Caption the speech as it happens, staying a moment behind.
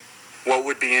what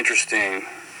would be interesting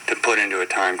to put into a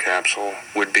time capsule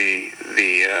would be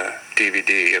the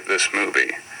DVD of this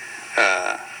movie,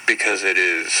 because it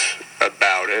is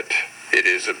about it. It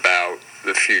is about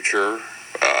the future,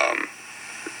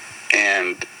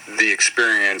 and the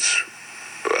experience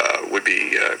would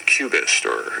be cubist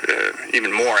or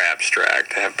even more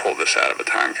abstract to have pulled this out of a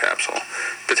time capsule.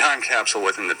 The time capsule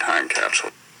within the time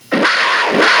capsule.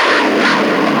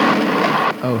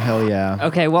 Oh, hell yeah.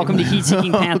 Okay, welcome to Heat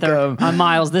Seeking Panther. I'm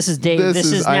Miles. This is Dave.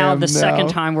 This is now the second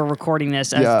time we're recording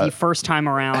this. As the first time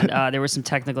around, there were some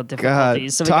technical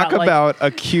difficulties. God, so talk about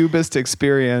a cubist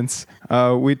experience.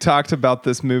 We talked about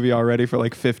this movie already for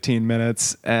like 15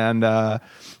 minutes, and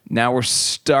now we're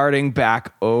starting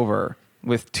back over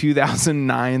with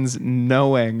 2009's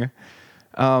Knowing.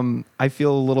 I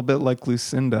feel a little bit like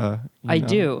Lucinda. I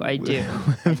do. I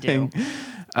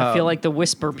feel like the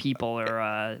Whisper people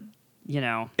are...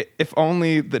 If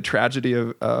only the tragedy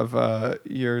of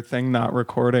your thing not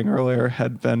recording earlier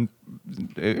had been,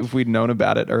 if we'd known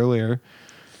about it earlier.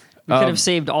 We could have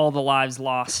saved all the lives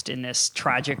lost in this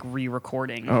tragic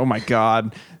re-recording. Oh my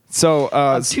God. So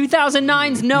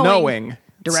 2009's Knowing.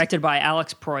 Directed by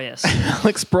Alex Proyas.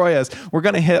 Alex Proyas. We're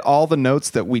going to hit all the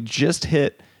notes that we just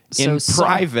hit in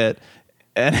private.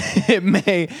 And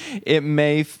it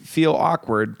may feel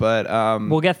awkward, but...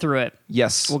 we'll get through it.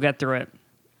 Yes. We'll get through it.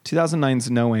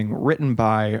 2009's Knowing, written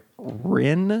by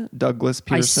Ryn Douglas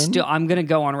Pearson. I'm going to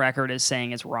go on record as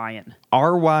saying it's Ryan.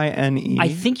 Ryne. I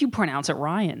think you pronounce it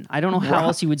Ryan. I don't know how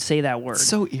else you would say that word. It's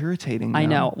so irritating. I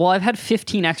know. Well, I've had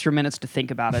 15 extra minutes to think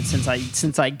about it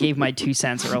since I gave my 2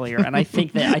 cents earlier, and I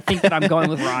think that I'm going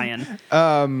with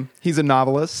Ryan. He's a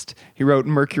novelist. He wrote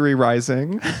Mercury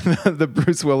Rising, the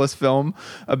Bruce Willis film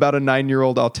about a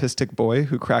 9-year-old autistic boy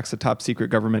who cracks a top secret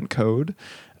government code.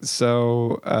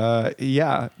 So,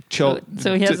 yeah. So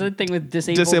he has a thing with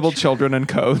disabled children and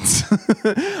codes.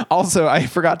 Also, I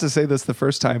forgot to say this the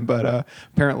first time, but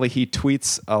apparently he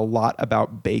tweets a lot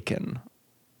about bacon.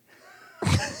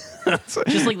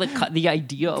 Just like the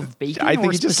idea of bacon. I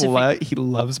think he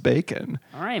loves bacon.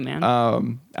 All right, man.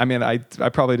 I mean, I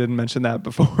probably didn't mention that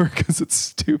before because it's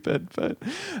stupid, but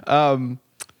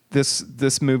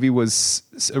this movie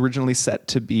was originally set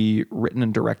to be written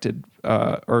and directed,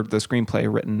 or the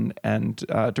screenplay written and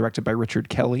directed by Richard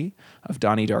Kelly of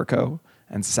Donnie Darko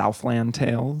and Southland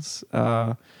Tales,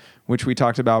 which we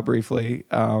talked about briefly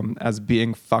as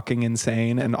being fucking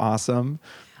insane and awesome.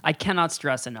 I cannot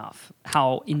stress enough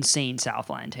how insane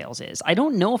Southland Tales is. I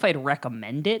don't know if I'd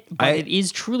recommend it, but it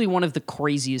is truly one of the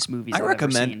craziest movies I've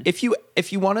ever seen. If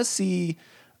you want to see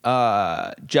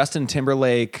Justin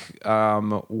Timberlake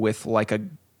with like a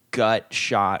gut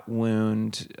shot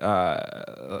wound,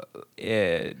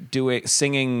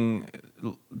 singing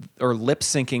or lip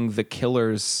syncing The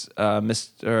Killers,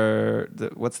 what's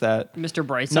that? Mr.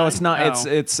 Brightside? No, it's not. Oh.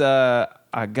 It's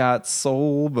I got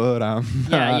soul, but I'm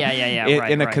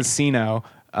in a casino.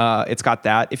 It's got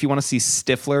that. If you want to see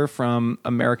Stifler from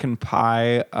American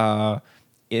Pie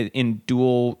in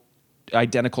dual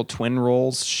identical twin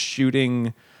roles,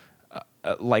 shooting,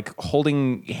 like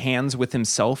holding hands with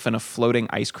himself in a floating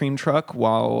ice cream truck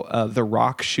while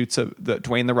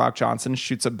Dwayne The Rock Johnson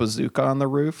shoots a bazooka on the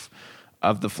roof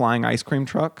of the flying ice cream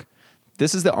truck.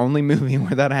 This is the only movie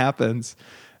where that happens.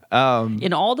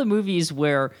 In all the movies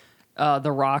where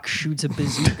The Rock shoots a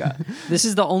bazooka, this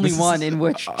is the only one in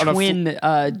which twin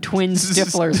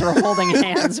Stiflers are holding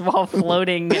hands while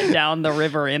floating down the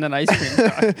river in an ice cream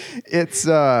truck.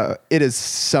 It is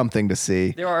something to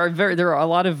see. There are a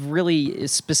lot of really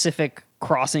specific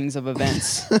crossings of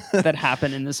events that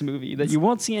happen in this movie that you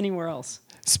won't see anywhere else.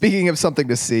 Speaking of something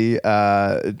to see,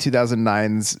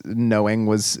 2009's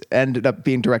Knowing ended up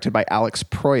being directed by Alex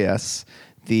Proyas,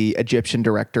 the Egyptian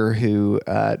director who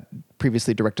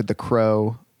previously directed The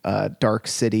Crow, Dark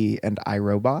City, and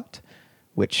iRobot,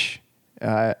 which,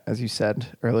 as you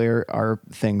said earlier, are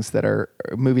movies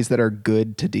that are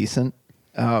good to decent.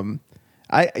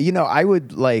 I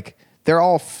would like. They're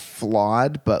all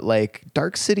flawed, but like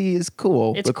Dark City is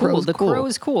cool. It's cool. The Crow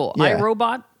is cool. Yeah.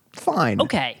 iRobot. Fine.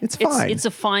 Okay. It's fine. It's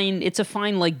a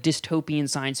fine like dystopian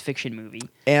science fiction movie.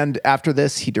 And after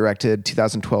this, he directed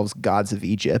 2012's Gods of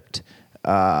Egypt,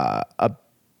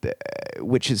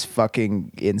 which is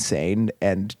fucking insane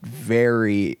and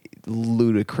very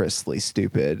ludicrously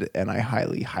stupid. And I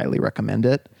highly, highly recommend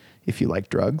it if you like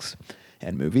drugs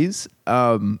and movies.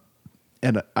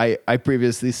 And I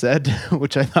previously said,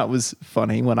 which I thought was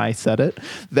funny when I said it,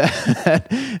 that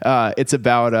it's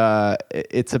about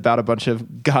a bunch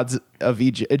of gods of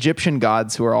Egyptian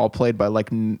gods who are all played by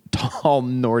like tall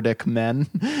Nordic men,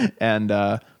 and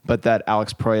but that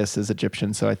Alex Proyas is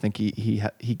Egyptian, so I think he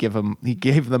gave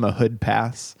them a hood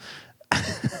pass.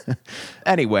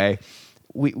 Anyway,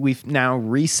 we've now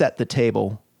reset the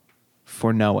table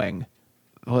for knowing.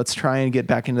 Let's try and get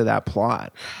back into that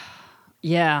plot.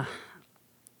 Yeah.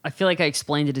 I feel like I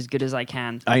explained it as good as I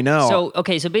can. I know. So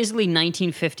basically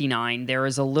 1959, there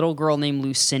is a little girl named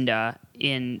Lucinda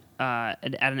at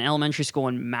an elementary school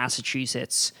in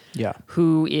Massachusetts. Yeah.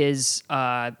 Who is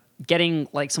getting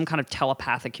like some kind of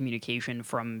telepathic communication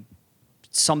from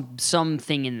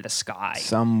something in the sky.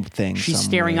 Something. She's somewhere.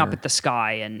 staring up at the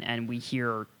sky, and we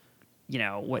hear,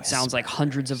 what sounds like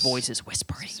hundreds of voices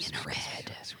whispering in her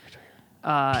head.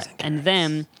 And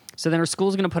then her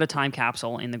school's going to put a time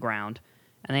capsule in the ground.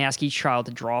 And they ask each child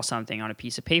to draw something on a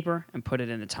piece of paper and put it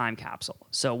in the time capsule.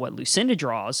 So what Lucinda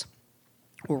draws,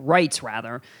 or writes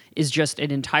rather, is just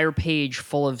an entire page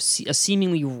full of a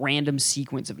seemingly random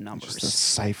sequence of numbers. Just a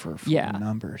cipher full of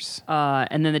numbers.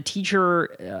 And then the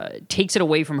teacher takes it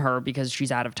away from her because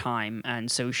she's out of time.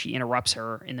 And so she interrupts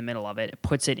her in the middle of it,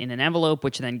 puts it in an envelope,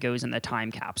 which then goes in the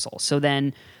time capsule. So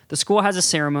then the school has a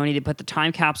ceremony. They put the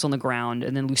time capsule on the ground,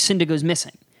 and then Lucinda goes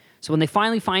missing. So when they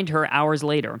finally find her hours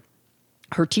later,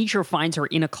 her teacher finds her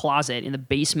in a closet in the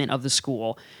basement of the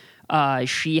school.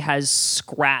 She has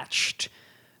scratched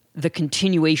the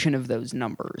continuation of those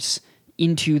numbers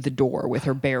into the door with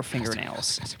her bare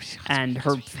fingernails. And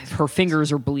her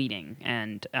fingers are bleeding.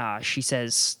 And she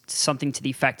says something to the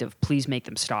effect of, "Please make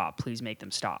them stop. Please make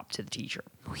them stop," to the teacher.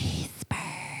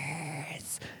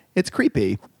 Whispers. It's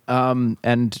creepy.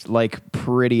 And like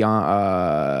pretty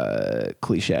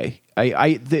cliche.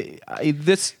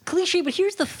 This cliche, but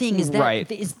here's the thing: is that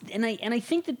right. I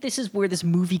think that this is where this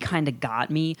movie kind of got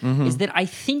me. Is that I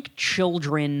think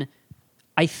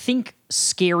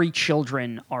scary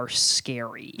children are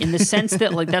scary in the sense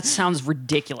that like that sounds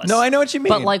ridiculous. No, I know what you mean.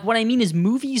 But like what I mean is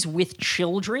movies with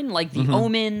children, like The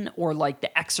Omen or like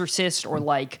The Exorcist or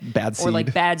like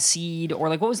Bad Seed or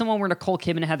like what was the one where Nicole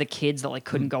Kidman had the kids that like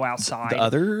couldn't go outside?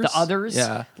 The Others.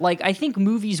 Yeah. Like I think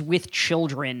movies with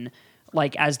children,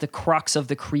 like as the crux of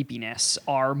the creepiness,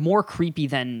 are more creepy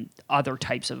than other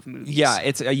types of movies. Yeah,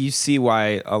 it's you see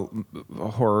why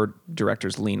horror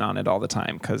directors lean on it all the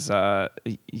time because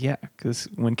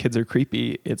when kids are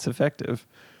creepy, it's effective.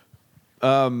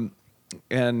 There's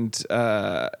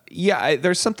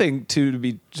something to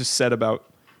be just said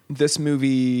about this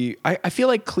movie. I feel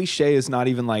like cliche is not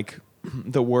even like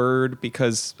the word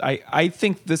because I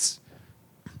think this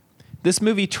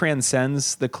movie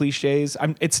transcends the cliches.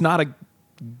 It's not a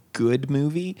good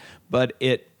movie, but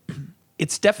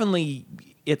it's definitely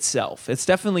itself. It's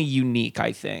definitely unique,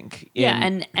 I think.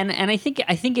 And I think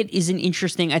it is an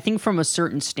interesting. I think from a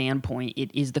certain standpoint, it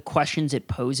is the questions it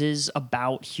poses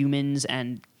about humans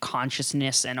and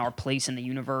consciousness and our place in the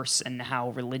universe and how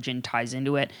religion ties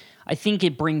into it. I think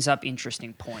it brings up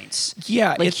interesting points.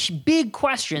 Yeah, like big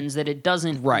questions that it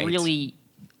doesn't really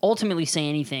ultimately say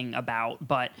anything about,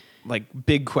 but like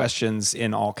big questions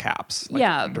in all caps.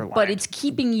 Like but it's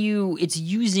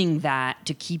using that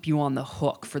to keep you on the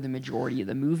hook for the majority of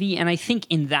the movie. And I think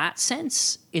in that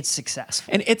sense, it's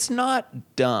successful. And it's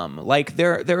not dumb. Like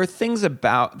there are things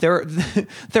about, there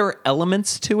are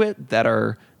elements to it that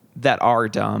are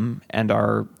dumb and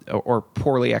are or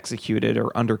poorly executed or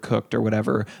undercooked or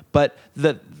whatever. But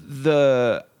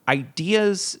the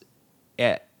ideas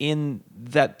in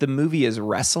that the movie is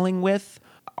wrestling with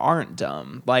aren't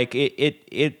dumb. Like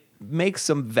it makes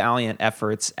some valiant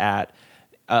efforts at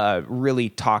really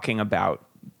talking about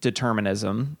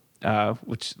determinism,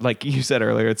 which, like you said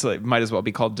earlier, it's like might as well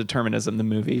be called Determinism, the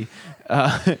movie.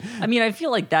 I mean, I feel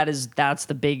like that's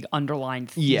the big underlying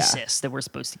thesis that we're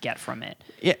supposed to get from it.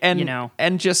 Yeah,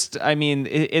 and just I mean,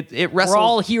 it wrestles. We're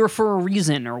all here for a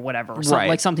reason or whatever,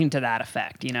 like something to that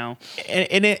effect,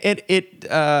 And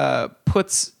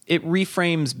it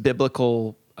reframes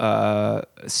biblical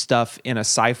stuff in a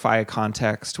sci-fi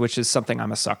context, which is something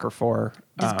I'm a sucker for.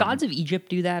 Does Gods of Egypt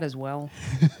do that as well?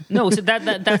 No, so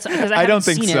that's because I don't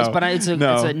think so. But it's a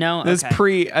no. It's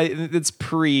it's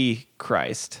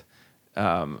pre-Christ.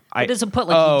 It doesn't put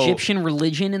like Egyptian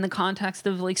religion in the context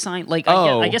of like science. Like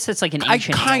I guess it's like an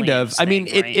ancient. I mean,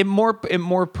 it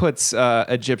more puts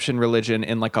Egyptian religion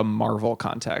in like a Marvel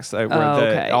context,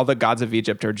 where all the gods of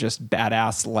Egypt are just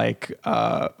badass like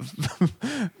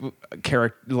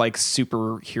like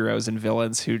superheroes and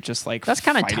villains who just like that's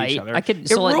kind of tight.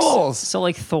 Rules. So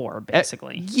like Thor,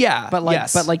 basically. But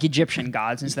like Egyptian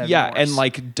gods instead. Yeah, of Norse. and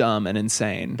like dumb and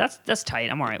insane. That's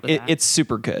tight. I'm all right with that. It's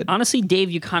super good. Honestly,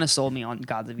 Dave, you kind of sold me on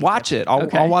Gods of Egypt. Watch it.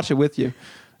 I'll watch it with you.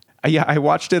 Yeah, I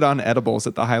watched it on edibles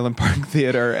at the Highland Park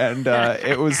Theater, and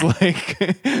it was like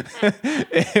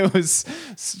it was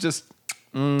just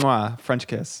Mwah. French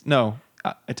kiss. No,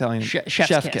 Italian. Chef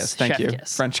kiss. Thank you.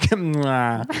 Kiss. French kiss.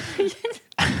 Mwah.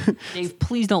 Dave,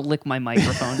 please don't lick my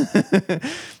microphone.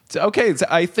 Okay, so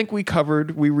I think we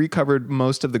recovered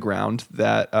most of the ground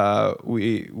that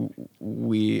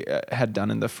we had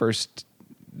done in the first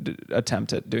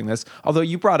attempt at doing this. Although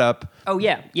you brought up,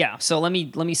 So let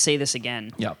me say this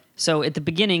again. Yeah. So at the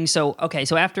beginning, so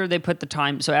after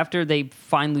they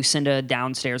find Lucinda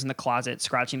downstairs in the closet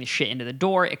scratching the shit into the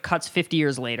door, it cuts 50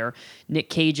 years later. Nick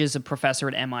Cage is a professor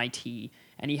at MIT,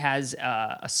 and he has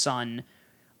a son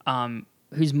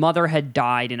whose mother had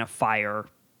died in a fire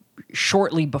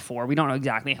shortly before. We don't know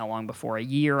exactly how long before, a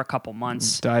year, a couple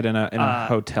months. Died in a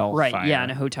hotel fire. Right, yeah, in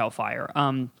a hotel fire.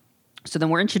 So then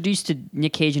we're introduced to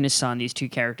Nick Cage and his son, these two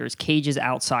characters. Cage is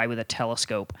outside with a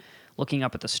telescope looking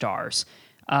up at the stars.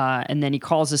 And then he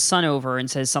calls his son over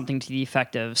and says something to the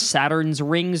effect of, Saturn's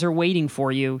rings are waiting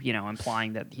for you,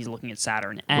 implying that he's looking at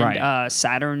Saturn. And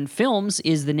Saturn Films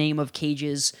is the name of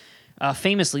Cage's,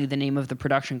 famously the name of the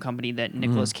production company that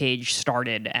Nicolas Cage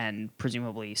started and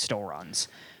presumably still runs.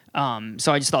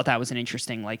 So I just thought that was an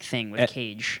interesting thing with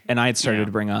Cage. And I had started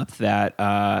to bring up that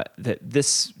that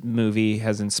this movie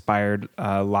has inspired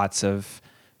lots of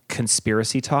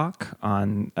conspiracy talk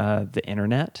on the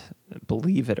internet,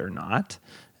 believe it or not.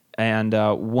 And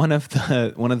one of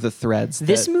the threads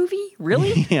this movie,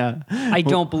 really? Yeah, I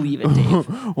don't believe it,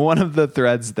 Dave. One of the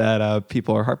threads that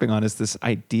people are harping on is this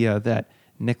idea that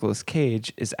Nicolas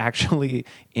Cage is actually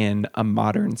in a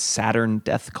modern Saturn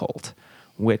death cult,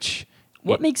 which.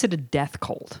 What makes it a death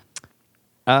cult?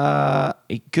 A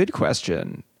good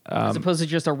question. As opposed to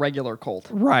just a regular cult.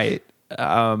 Right.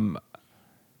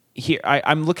 Here,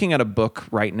 I'm looking at a book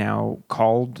right now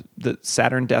called The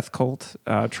Saturn Death Cult,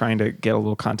 trying to get a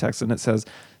little context, and it says,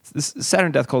 this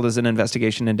Saturn Death Cult is an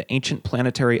investigation into ancient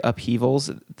planetary upheavals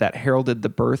that heralded the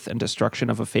birth and destruction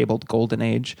of a fabled golden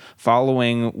age,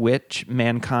 following which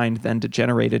mankind then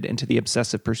degenerated into the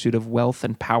obsessive pursuit of wealth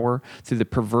and power through the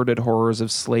perverted horrors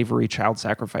of slavery, child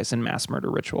sacrifice, and mass murder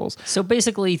rituals. So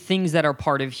basically things that are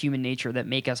part of human nature that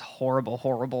make us horrible,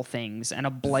 horrible things and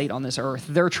a blight on this earth,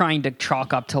 they're trying to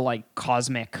chalk up to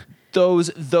cosmic...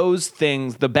 Those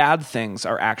things, the bad things,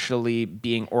 are actually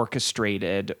being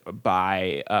orchestrated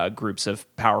by groups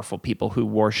of powerful people who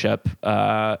worship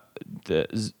the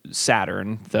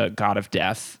Saturn, the god of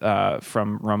death,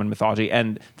 from Roman mythology,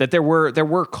 and that there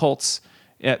were cults.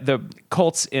 The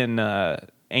cults in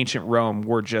ancient Rome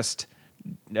were just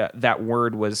that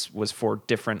word was for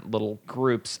different little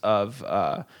groups of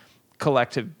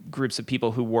collective groups of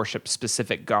people who worship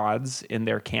specific gods in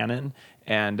their canon.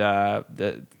 And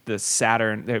the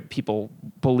Saturn, people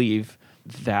believe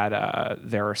that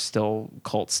there are still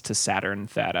cults to Saturn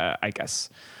that I guess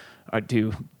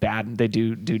do bad. They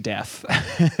do death,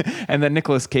 and then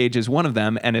Nicolas Cage is one of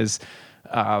them, and is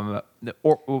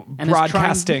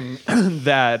broadcasting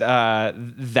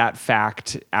that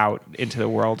fact out into the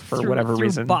world for whatever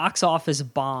reason. Box office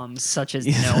bombs such as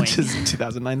Knowing. Such as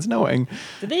 2009's Knowing.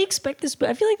 Did they expect this?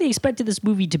 I feel like they expected this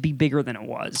movie to be bigger than it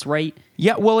was, right?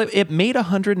 Yeah, well, it made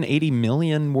 180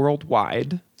 million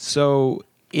worldwide, so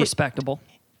respectable.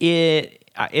 It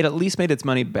at least made its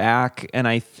money back, and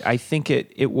I think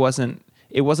it wasn't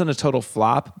a total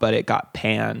flop, but it got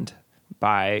panned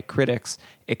by critics,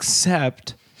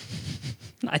 except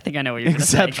I think I know what you're going to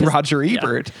say. Except Roger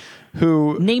Ebert,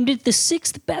 who named it the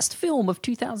 6th best film of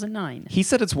 2009. He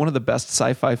said it's one of the best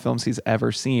sci-fi films he's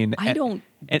ever seen. And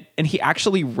he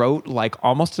actually wrote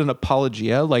almost an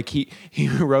apologia. He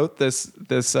wrote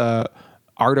this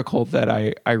article that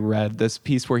I read, this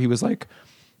piece where he was like,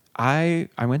 I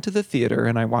went to the theater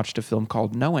and I watched a film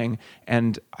called Knowing,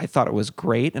 and I thought it was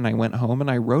great, and I went home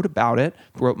and I wrote about it,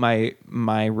 wrote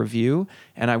my review,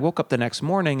 and I woke up the next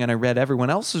morning and I read everyone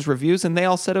else's reviews and they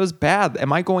all said it was bad.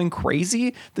 Am I going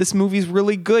crazy? This movie's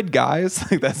really good, guys.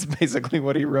 That's basically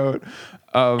what he wrote.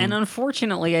 And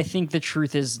unfortunately, I think the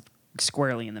truth is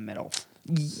squarely in the middle.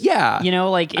 Yeah.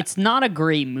 It's not a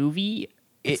great movie.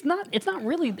 It's not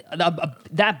really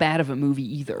that bad of a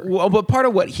movie either. Well, but part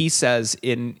of what he says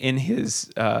in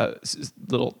his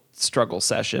little struggle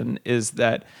session is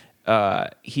that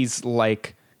he's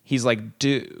like,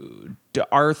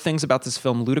 are things about this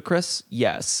film ludicrous?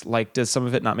 Yes. Does some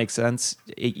of it not make sense?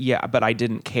 Yeah, but I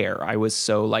didn't care. I was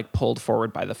so pulled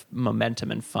forward by the momentum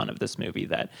and fun of this movie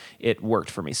that it worked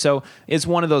for me. So it's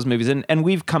one of those movies, and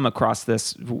we've come across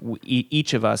this,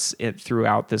 each of us,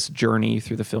 throughout this journey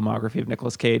through the filmography of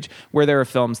Nicolas Cage, where there are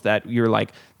films that you're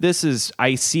like,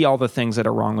 I see all the things that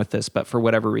are wrong with this, but for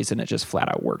whatever reason, it just flat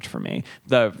out worked for me.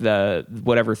 The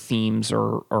whatever themes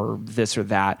or this or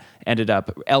that ended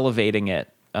up elevating it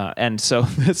And so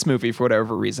this movie, for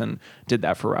whatever reason, did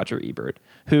that for Roger Ebert,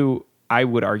 who I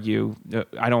would argue,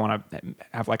 I don't want to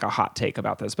have like a hot take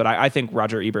about this, but I think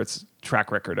Roger Ebert's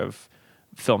track record of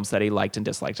films that he liked and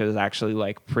disliked is actually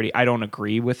like pretty. I don't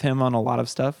agree with him on a lot of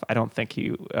stuff. I don't think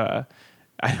I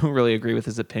don't really agree with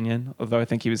his opinion, although I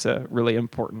think he was a really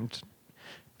important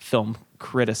film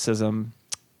criticism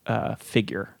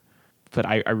figure. But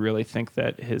I really think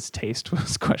that his taste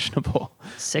was questionable.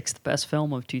 6th best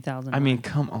film of 2009. I mean,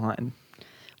 come on.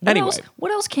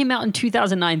 What else came out in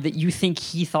 2009 that you think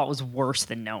he thought was worse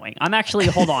than Knowing? I'm actually,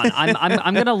 hold on.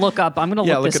 I'm gonna look up. I'm gonna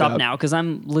look this up now because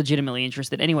I'm legitimately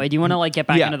interested. Anyway, do you want to like get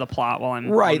back into the plot while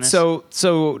I'm right? On this?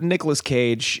 So Nicolas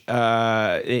Cage,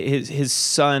 his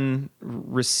son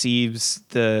receives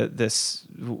this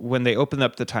when they open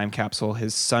up the time capsule.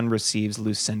 His son receives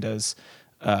Lucinda's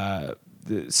the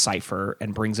cipher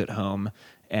and brings it home,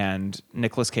 and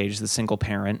Nicolas Cage, the single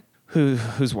parent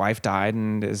whose wife died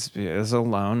and is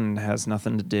alone and has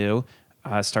nothing to do,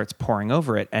 starts poring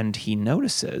over it, and he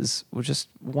notices with just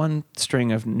one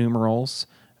string of numerals,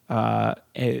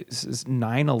 it's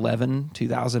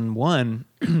 9/11/2001,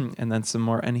 and then some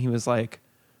more, and he was like,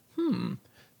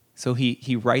 So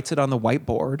he writes it on the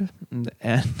whiteboard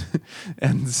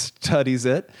and studies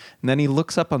it, and then he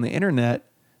looks up on the internet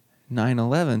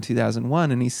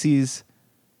 9/11/2001, and he sees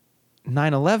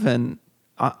 9/11.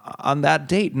 On that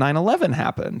date, 9/11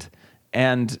 happened,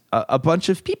 and a bunch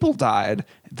of people died.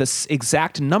 The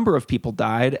exact number of people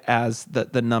died as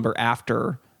the number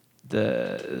after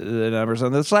the numbers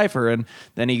on the cipher. And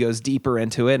then he goes deeper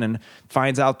into it and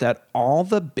finds out that all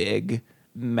the big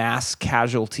mass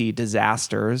casualty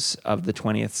disasters of the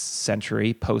 20th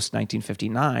century, post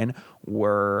 1959,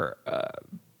 were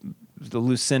the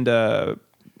Lucinda.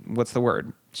 What's the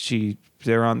word?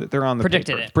 They're on the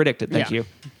predicted paper. it. Predicted. Thank you.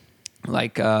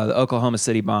 Like the Oklahoma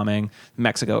City bombing,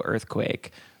 Mexico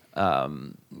earthquake, all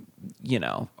the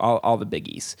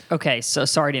biggies. Okay, so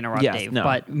sorry to interrupt, Yes, Dave, no.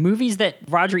 but movies that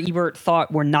Roger Ebert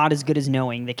thought were not as good as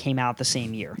Knowing that came out the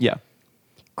same year. Yeah.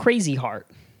 Crazy Heart.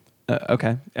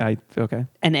 Okay. Okay.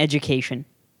 An Education.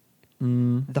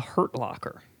 The Hurt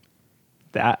Locker.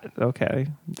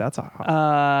 That's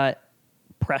a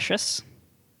Precious.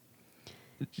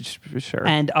 Sure.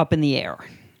 And Up in the Air.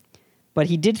 But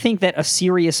he did think that A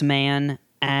Serious Man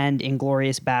and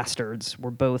Inglourious Bastards were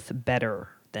both better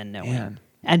than Knowing. Man.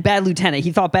 And Bad Lieutenant.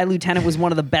 He thought Bad Lieutenant was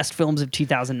one of the best films of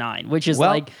 2009, which is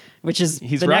the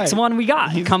next one we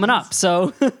got coming up.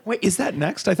 So wait, is that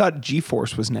next? I thought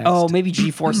G-Force was next. Oh, maybe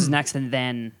G-Force is next, and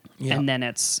then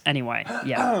it's anyway.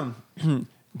 Yeah.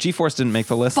 G-Force didn't make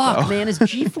the list. Fuck, though. man, is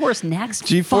G-Force next?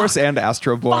 G-Force and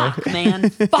Astro Boy. Fuck, man,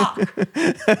 fuck.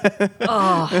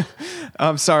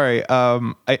 I'm sorry.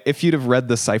 If you'd have read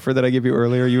the cipher that I gave you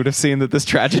earlier, you would have seen that this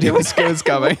tragedy was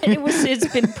coming. It's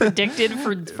been predicted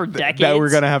for decades. That we're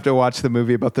gonna have to watch the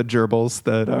movie about the gerbils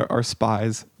that are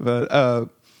spies. But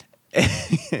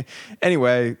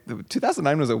anyway,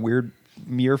 2009 was a weird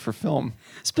year for film.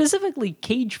 Specifically,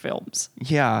 Cage films.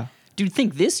 Yeah. Do you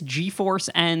think this G-Force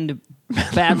and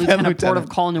Bad Lieutenant, Port of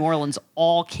Call, New Orleans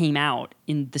all came out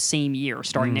in the same year,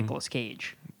 starring Nicolas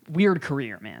Cage? Weird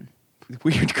career, man.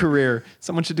 Weird career.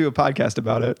 Someone should do a podcast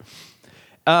about it.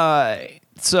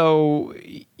 So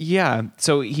he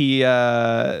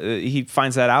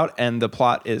finds that out, and the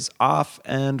plot is off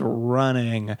and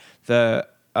running. I'm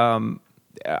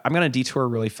going to detour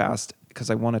really fast because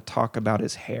I want to talk about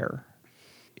his hair.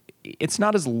 It's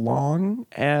not as long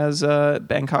as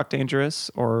Bangkok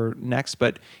Dangerous or Next,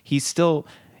 but it's still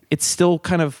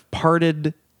kind of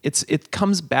parted. It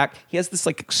comes back. He has this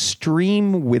like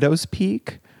extreme widow's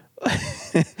peak,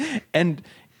 and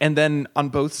then on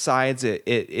both sides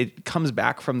it comes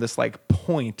back from this like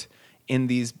point in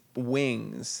these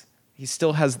wings. He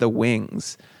still has the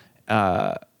wings.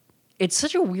 It's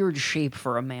such a weird shape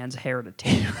for a man's hair to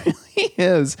take. It really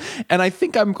is. And I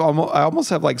think I almost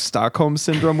have like Stockholm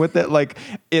syndrome with it. Like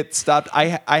it stopped.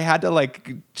 I had to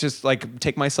like just like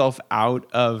take myself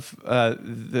out of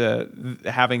the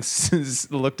having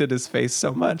looked at his face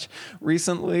so much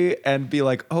recently and be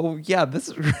like, oh yeah, this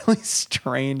is really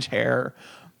strange hair.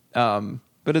 But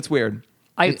it's weird.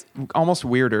 It's almost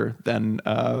weirder than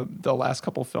the last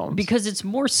couple films because it's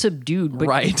more subdued,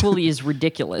 but equally as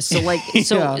ridiculous. So like,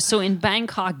 so in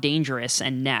Bangkok Dangerous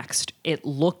and Next, it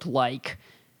looked like,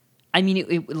 I mean,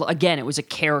 it was a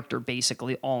character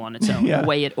basically all on its own. The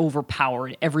way it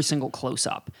overpowered every single close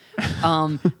up,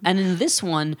 and in this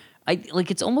one,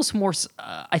 it's almost more.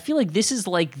 I feel like this is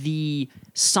like the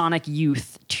Sonic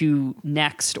Youth to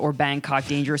Next or Bangkok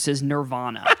Dangerous's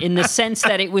Nirvana, in the sense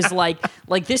that it was like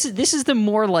this is the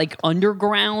more like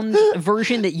underground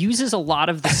version that uses a lot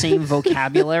of the same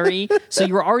vocabulary, so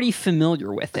you're already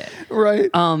familiar with it, right?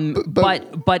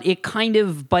 But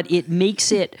it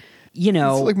makes it.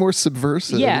 It's like more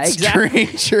subversive. Yeah, exactly.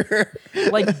 Stranger.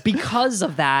 Like, because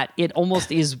of that, it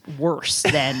almost is worse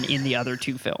than in the other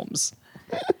two films.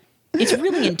 It's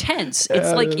really intense.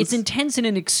 It's intense in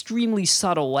an extremely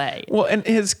subtle way. Well, and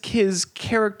his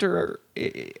character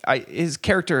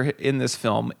in this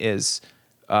film is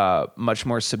much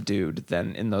more subdued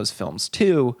than in those films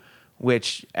too,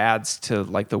 which adds to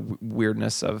like the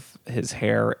weirdness of his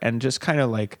hair and just kind of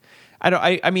like.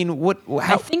 I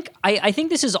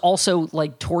think this is also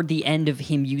like toward the end of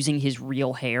him using his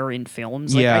real hair in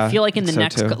films. Like, yeah, I feel like in the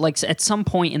next, at some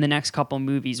point in the next couple of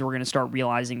movies, we're going to start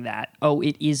realizing that,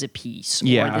 it is a piece.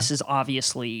 Yeah. Or this is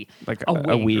obviously like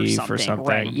a weave or something.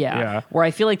 Right. Yeah. Where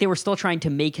I feel like they were still trying to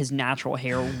make his natural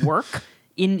hair work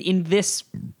in this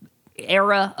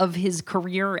era of his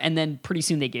career, and then pretty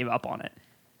soon they gave up on it.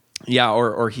 Yeah,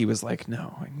 or he was like,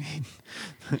 no. I mean,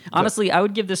 honestly, I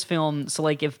would give this film. So,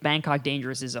 like, if Bangkok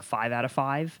Dangerous is a 5 out of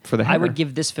 5, for the hair. I would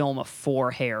give this film a 4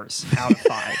 hairs out of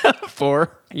 5.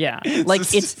 4? Yeah, like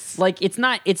it's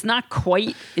not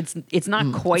quite. It's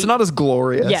not as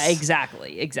glorious. Yeah,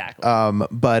 exactly.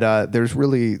 But it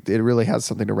really has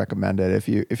something to recommend it if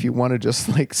you want to just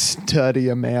like study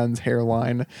a man's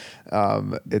hairline.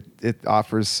 It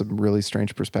offers some really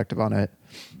strange perspective on it.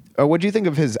 What do you think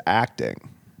of his acting?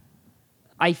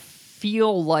 I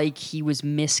feel like he was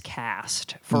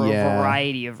miscast for a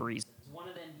variety of reasons. One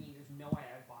of them being there's no way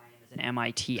I buy him as an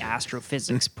MIT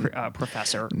astrophysics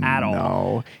professor at all.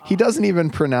 No, he doesn't even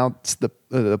pronounce the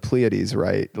Pleiades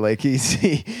right. Like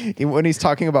he when he's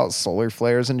talking about solar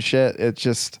flares and shit,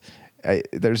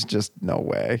 there's just no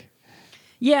way.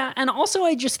 Yeah, and also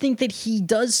I just think that he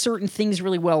does certain things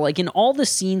really well. Like in all the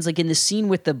scenes, like in the scene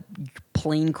with the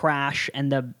plane crash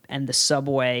and the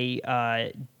subway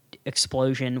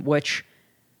explosion, which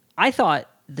I thought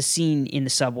the scene in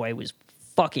the subway was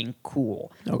fucking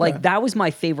cool. Okay. Like that was my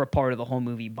favorite part of the whole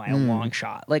movie by a long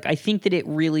shot. Like I think that it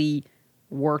really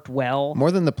worked well.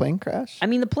 More than the plane crash? I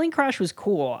mean, the plane crash was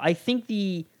cool. I think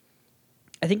the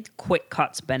quick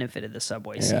cuts benefited the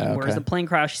subway scene, whereas the plane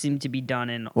crash seemed to be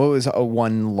done in... Well, it was a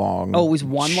one long... Oh, it was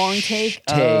one long take?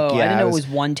 Yeah, I didn't know it was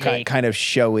one take. Kind of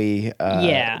showy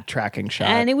tracking shot.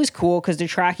 And it was cool because the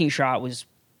tracking shot was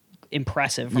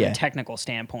impressive from a technical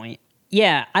standpoint.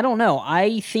 Yeah, I don't know.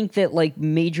 I think that like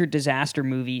major disaster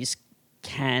movies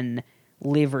can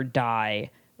live or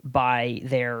die by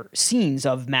their scenes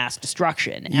of mass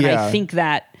destruction. And I think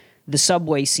that the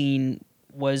subway scene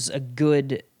was a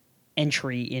good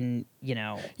entry in,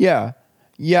 I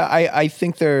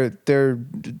think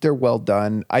they're well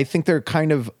done. I think they're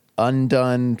kind of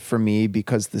undone for me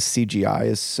because the CGI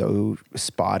is so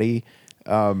spotty.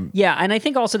 And I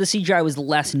think also the CGI was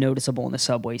less noticeable in the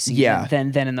subway scene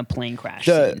than in the plane crash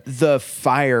scene. The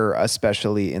fire,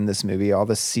 especially in this movie, all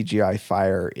the CGI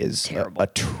fire is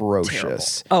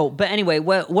atrocious. Terrible. Oh, but anyway,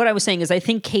 what I was saying is I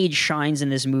think Cage shines in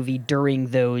this movie during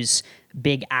those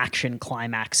big action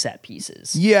climax set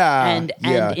pieces. Yeah. And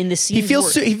in the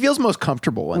scenes he feels most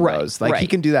comfortable in those. Like he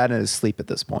can do that in his sleep at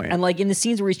this point. And like in the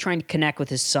scenes where he's trying to connect with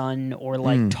his son or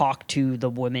like talk to the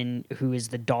woman who is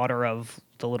the daughter of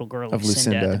the little girl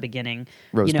Lucinda at the beginning.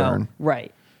 Rose Byrne.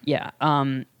 Right. Yeah.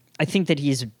 I think that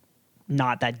he's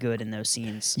not that good in those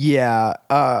scenes. Yeah.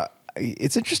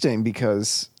 It's interesting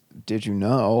because did you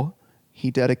know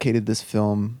he dedicated this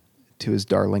film to his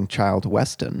darling child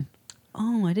Weston?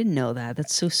 Oh, I didn't know that.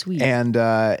 That's so sweet. And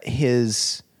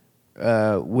his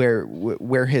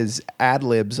where his ad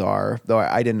libs are, though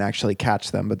I didn't actually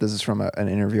catch them, but this is from an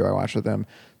interview I watched with him.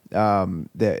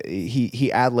 That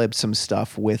he ad libbed some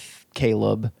stuff with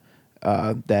Caleb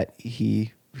that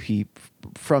he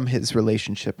from his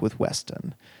relationship with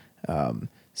Weston.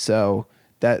 So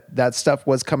that stuff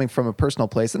was coming from a personal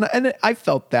place, and I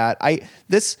felt that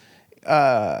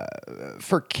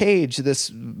for Cage,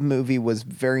 this movie was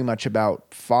very much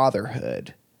about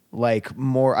fatherhood. Like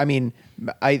more, I mean,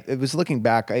 I was looking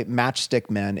back, Matchstick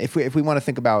Men. If we want to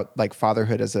think about like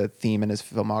fatherhood as a theme in his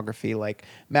filmography, like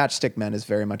Matchstick Men is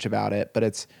very much about it, but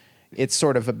it's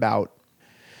sort of about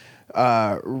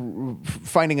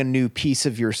finding a new piece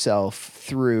of yourself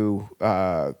through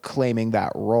claiming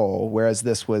that role, whereas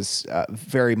this was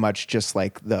very much just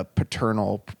like the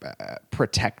paternal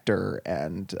protector,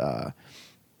 and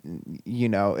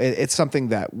it's something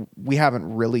that we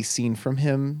haven't really seen from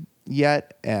him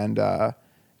yet, and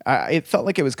it felt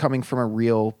like it was coming from a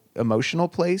real emotional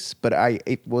place, but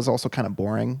it was also kind of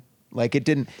boring. Like it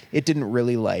didn't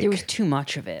really like. There was too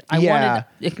much of it. Yeah.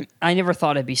 I never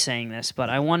thought I'd be saying this, but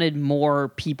I wanted more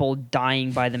people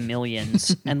dying by the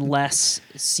millions and less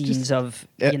scenes of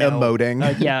emoting.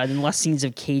 And less scenes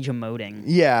of Cage emoting.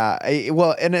 Yeah, it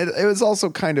was also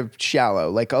kind of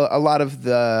shallow. Like a lot of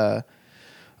the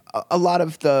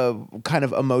kind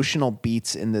of emotional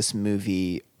beats in this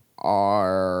movie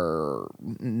are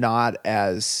not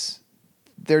as.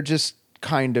 They're just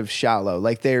kind of shallow.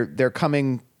 Like they're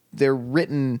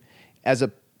written as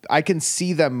I can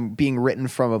see them being written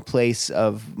from a place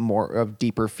of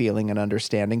deeper feeling and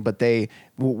understanding, but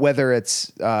whether it's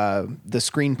the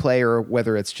screenplay or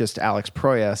whether it's just Alex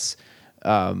Proyas,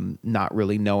 not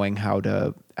really knowing how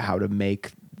to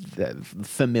make the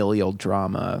familial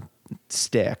drama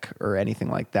stick or anything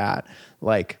like that.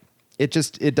 Like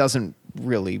it doesn't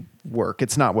really work.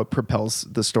 It's not what propels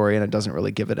the story, and it doesn't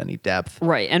really give it any depth.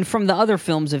 Right. And from the other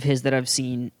films of his that I've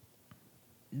seen,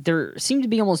 there seem to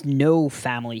be almost no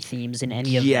family themes in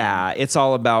any of them. Yeah, it's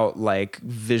all about like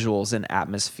visuals and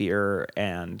atmosphere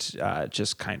and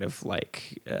just kind of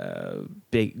like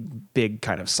big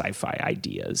kind of sci-fi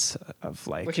ideas of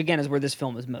like. Which again is where this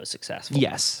film is most successful.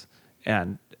 Yes,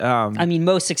 and I mean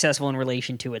most successful in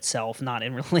relation to itself, not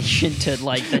in relation to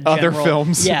like the other general,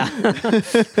 films. Yeah.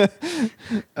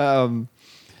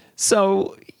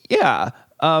 So yeah.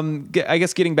 I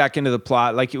guess getting back into the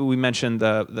plot, like we mentioned,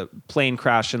 the plane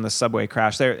crash and the subway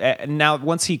crash. There now,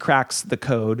 once he cracks the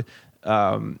code,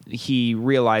 he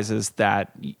realizes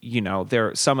that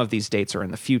some of these dates are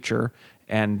in the future,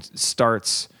 and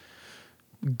starts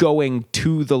going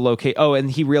to the location. Oh, and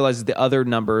he realizes the other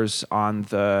numbers on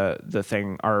the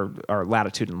thing are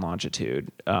latitude and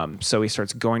longitude. So he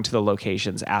starts going to the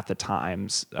locations at the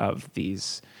times of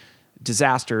these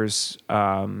disasters.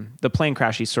 The plane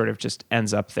crash, he sort of just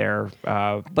ends up there.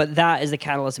 But that is the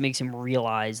catalyst that makes him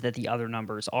realize that the other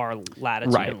numbers are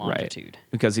latitude and longitude. Right.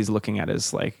 Because he's looking at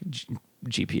his like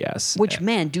GPS. Which,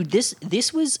 man, dude,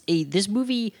 this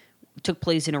movie took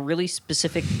place in a really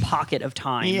specific pocket of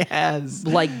time. Yes.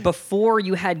 Like before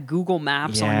you had Google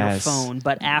Maps on your phone,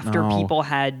 but after people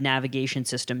had navigation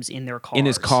systems in their cars. In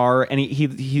his car, and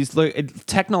he's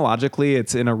technologically,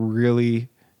 it's in a really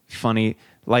funny.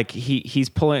 Like he's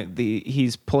pulling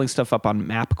stuff up on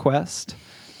MapQuest.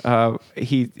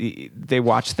 They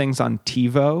watch things on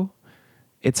TiVo.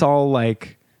 It's all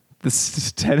like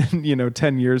this 10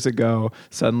 years ago,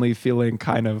 suddenly feeling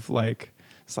kind of like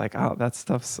it's like, oh, that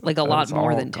stuff's like a lot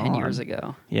more than 10 years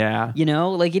ago. Yeah.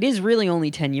 Like it is really only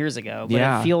 10 years ago, but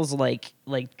yeah. It feels like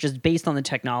just based on the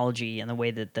technology and the way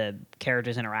that the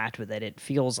characters interact with it, it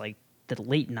feels like the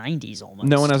late 90s almost.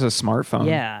 No one has a smartphone.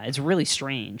 Yeah, it's really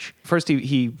strange. First,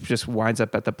 he just winds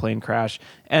up at the plane crash.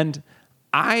 And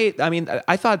I mean,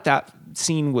 I thought that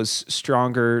scene was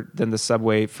stronger than the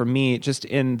subway for me, just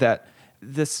in that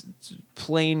this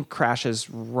plane crashes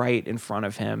right in front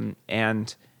of him,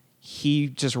 and he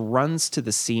just runs to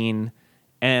the scene.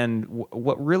 And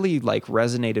what really like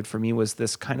resonated for me was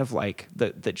this kind of like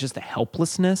just the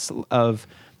helplessness of,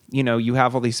 you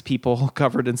have all these people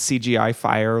covered in CGI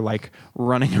fire, like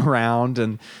running around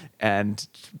and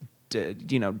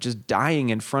just dying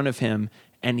in front of him.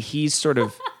 And he's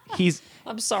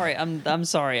I'm sorry. I'm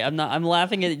sorry. I'm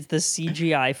laughing at the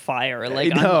CGI fire.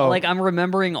 Like I'm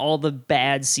remembering all the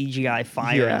bad CGI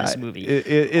fire in this movie.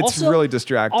 It's also, really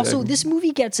distracting. Also, this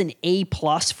movie gets an A+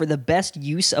 for the best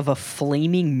use of a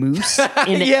flaming moose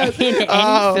in any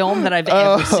film that I've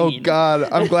ever seen. Oh God,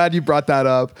 I'm glad you brought that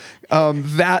up.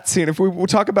 That scene. If we'll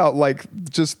talk about like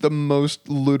just the most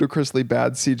ludicrously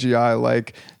bad CGI,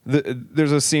 like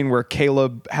there's a scene where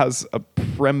Caleb has a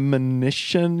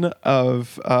premonition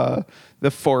of the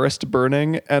forest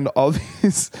burning, and all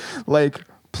these like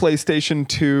PlayStation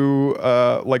 2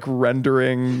 like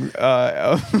renderings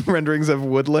of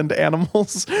woodland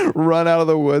animals run out of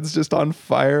the woods just on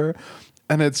fire.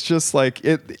 And it's just like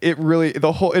it really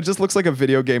it just looks like a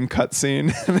video game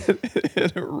cutscene.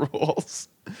 It rules.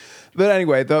 But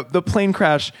anyway, the plane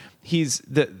crash,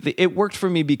 it worked for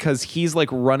me because he's like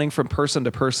running from person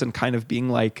to person, kind of being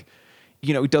like,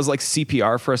 he does like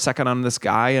CPR for a second on this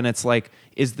guy, and it's like,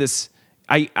 is this?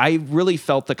 I really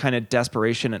felt the kind of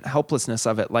desperation and helplessness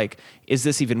of it. Like, is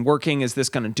this even working? Is this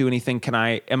going to do anything?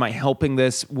 Am I helping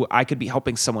this? I could be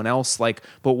helping someone else. Like,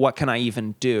 but what can I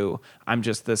even do? I'm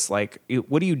just this like,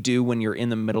 what do you do when you're in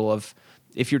the middle of,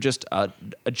 if you're just a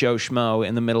Joe Schmo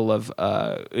in the middle of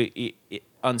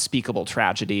unspeakable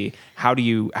tragedy? How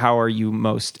are you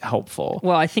most helpful?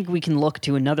 Well, I think we can look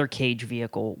to another Cage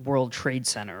vehicle, World Trade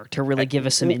Center, to really give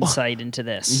us some insight into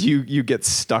this. You get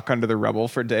stuck under the rubble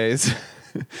for days.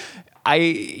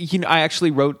 I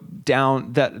actually wrote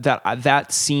down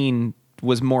that scene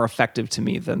was more effective to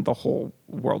me than the whole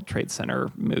World Trade Center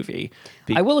movie.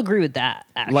 I will agree with that,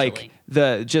 actually.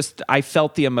 Like I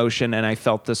felt the emotion and I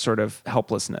felt the sort of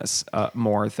helplessness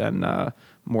more than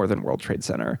World Trade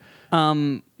Center.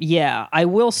 Yeah, I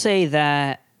will say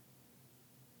that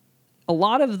a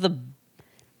lot of the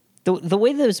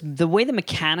way the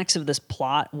mechanics of this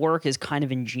plot work is kind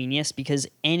of ingenious, because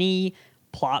any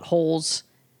plot holes,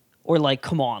 or like,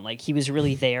 come on, like he was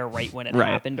really there right when it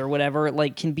happened or whatever,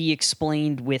 like can be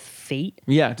explained with fate.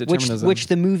 Yeah, determinism. Which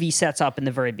the movie sets up in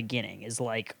the very beginning is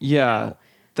like, yeah.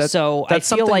 So I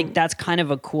feel like that's kind of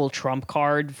a cool trump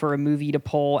card for a movie to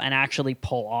pull and actually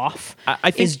pull off.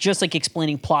 I think is just like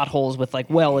explaining plot holes with like,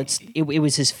 well, it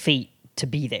was his fate to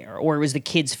be there, or it was the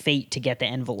kid's fate to get the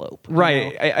envelope.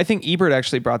 Right. I think Ebert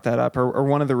actually brought that up, or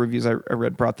one of the reviews I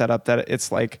read brought that up, that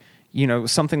it's like,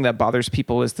 something that bothers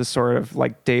people is the sort of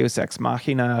like Deus ex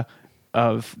machina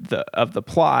of the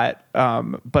plot,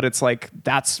 but it's like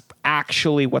that's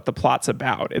actually what the plot's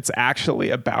about. It's actually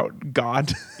about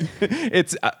God.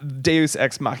 It's Deus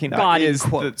ex machina. God is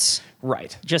quotes,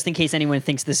 right? Just in case anyone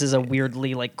thinks this is a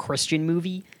weirdly like Christian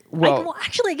movie. Well,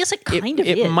 actually, I guess it kind of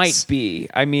is. It might be.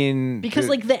 I mean, because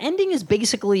like the ending is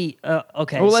basically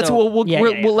okay. Well,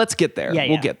 let's get there. Yeah,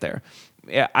 we'll get there.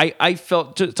 Yeah, I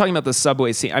felt talking about the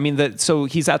subway scene. I mean, so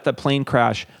he's at the plane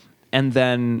crash, and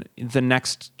then the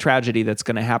next tragedy that's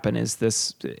going to happen is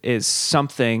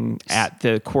something at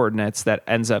the coordinates that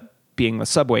ends up being the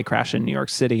subway crash in New York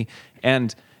City.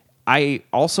 And I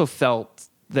also felt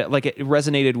that like it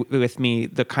resonated with me,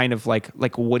 the kind of like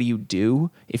what do you do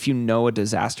if you know a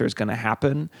disaster is going to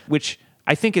happen, which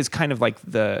I think is kind of like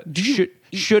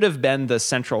should have been the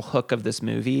central hook of this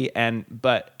movie.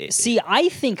 But I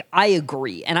think I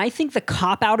agree, and I think the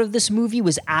cop out of this movie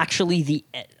was actually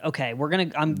okay.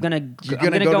 I'm gonna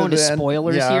go into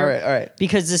spoilers here, all right,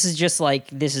 because this is just like,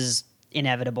 this is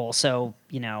inevitable. So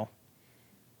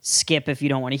skip if you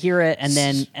don't want to hear it, and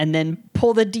then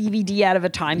pull the DVD out of a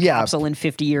time capsule in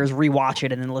 50 years, rewatch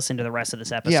it, and then listen to the rest of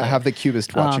this episode. Yeah, have the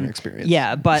Cubist watching experience.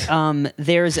 Yeah, but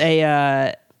there's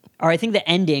or I think the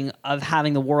ending of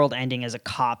having the world ending as a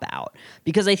cop out,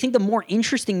 because I think the more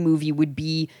interesting movie would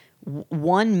be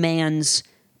one man's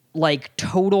like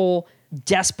total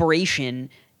desperation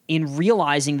in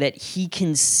realizing that he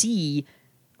can see,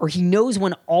 or he knows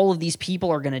when all of these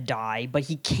people are going to die, but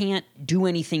he can't do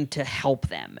anything to help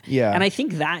them. Yeah. And I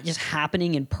think that just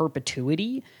happening in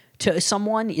perpetuity to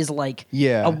someone is like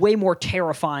a way more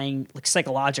terrifying, like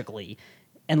psychologically,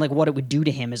 and like what it would do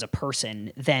to him as a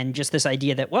person, than just this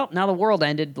idea that, well, now the world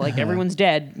ended, like everyone's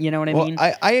dead. You know what I mean?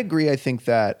 I agree. I think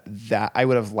that I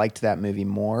would have liked that movie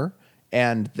more,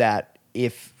 and that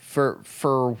if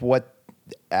for what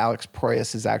Alex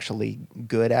Proyas is actually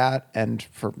good at, and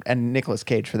Nicolas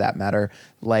Cage for that matter,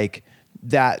 like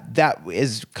that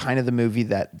is kind of the movie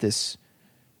that this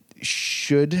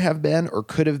should have been or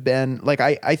could have been. Like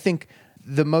I think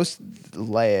the most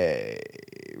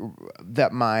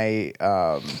that my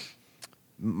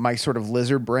sort of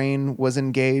lizard brain was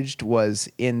engaged was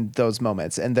in those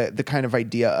moments, and the kind of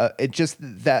idea, it just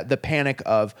that the panic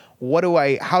of how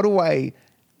do I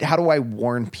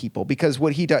warn people? Because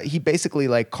what he does, he basically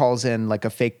like calls in like a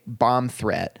fake bomb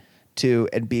threat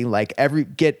and be like,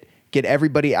 get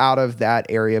everybody out of that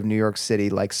area of New York City,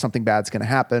 like something bad's going to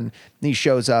happen. And he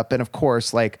shows up, and of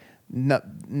course, like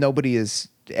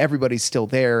everybody's still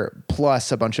there, plus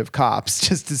a bunch of cops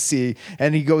just to see.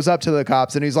 And he goes up to the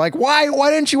cops and he's like, why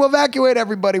didn't you evacuate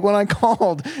everybody when I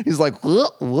called? He's like,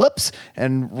 whoops,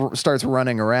 and starts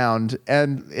running around.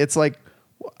 And it's like,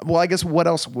 well, I guess what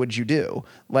else would you do?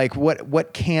 Like,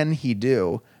 what can he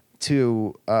do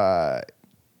to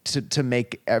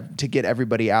get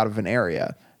everybody out of an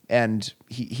area? And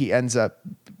he ends up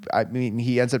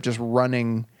just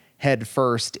running head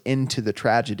first into the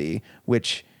tragedy,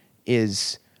 which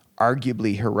is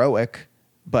arguably heroic,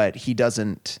 but he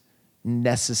doesn't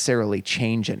necessarily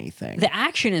change anything. The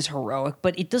action is heroic,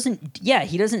 but it doesn't. Yeah,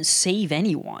 he doesn't save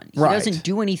anyone. He doesn't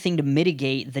do anything to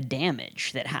mitigate the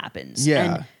damage that happens.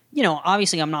 Yeah. And,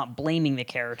 obviously, I'm not blaming the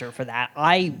character for that.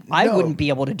 I wouldn't be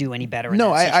able to do any better.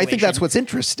 I think that's what's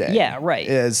interesting. Yeah, right.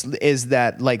 Is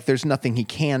that like there's nothing he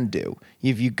can do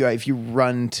if you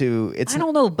run to it's. I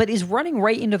don't know, but is running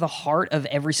right into the heart of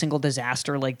every single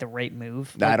disaster like the right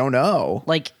move? I don't know.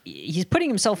 Like he's putting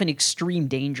himself in extreme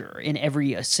danger in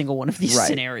every single one of these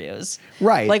scenarios.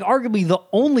 Right. Like arguably the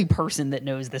only person that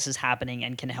knows this is happening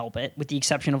and can help it, with the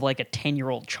exception of like a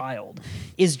 10-year-old child,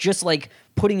 is just like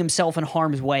putting himself in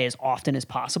harm's way as often as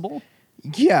possible.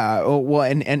 Yeah.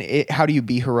 Well, how do you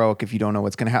be heroic if you don't know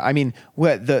what's going to happen? I mean,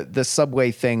 what the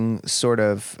subway thing sort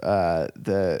of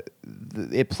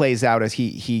it plays out as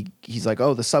he's like,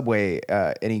 oh, the subway,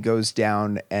 and he goes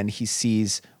down and he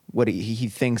sees what he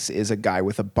thinks is a guy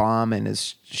with a bomb in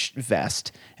his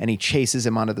vest, and he chases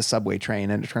him onto the subway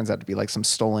train, and it turns out to be like some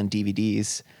stolen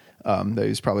DVDs that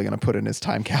he's probably going to put in his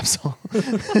time capsule,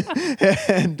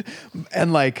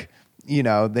 and like.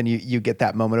 Then you get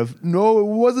that moment of, no, it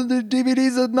wasn't the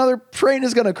DVDs. Another train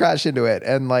is going to crash into it.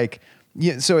 And like,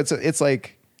 so it's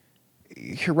like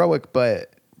heroic,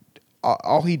 but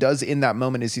all he does in that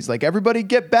moment is he's like, everybody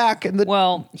get back. And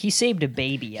he saved a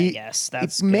baby, I guess.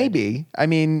 That's maybe. I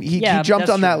mean, he jumped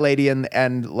on that lady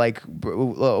and like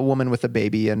a woman with a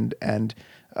baby and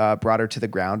brought her to the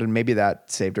ground, and maybe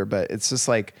that saved her. But it's just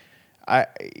like,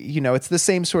 it's the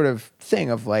same sort of thing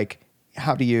of like,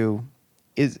 how do you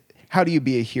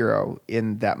be a hero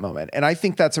in that moment? And I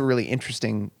think that's a really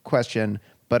interesting question,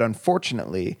 but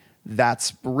unfortunately,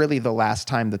 that's really the last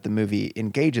time that the movie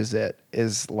engages it,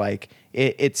 is like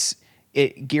it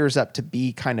gears up to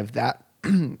be kind of that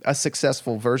a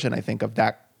successful version, I think, of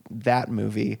that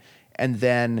movie. And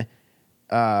then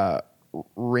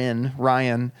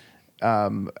Ryan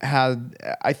had,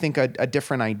 I think, a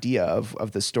different idea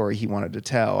of the story he wanted to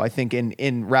tell. I think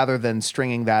in rather than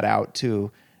stringing that out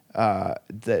to a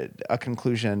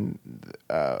conclusion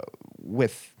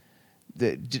with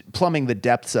plumbing the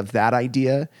depths of that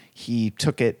idea, he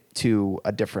took it to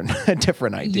a different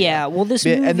idea. Yeah, well, this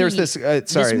movie, and there's this.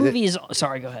 This movie is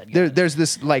sorry. Go ahead. There's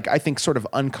this like, I think, sort of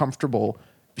uncomfortable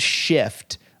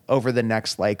shift over the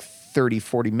next like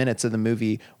 30-40 minutes of the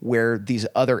movie where these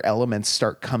other elements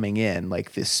start coming in,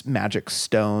 like this magic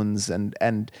stones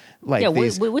and like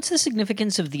what's the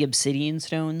significance of the obsidian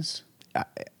stones?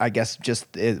 I guess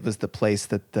just it was the place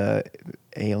that the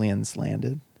aliens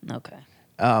landed. Okay.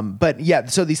 But yeah,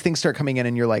 so these things start coming in,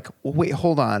 and you're like, well, wait,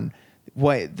 hold on.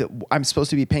 I'm supposed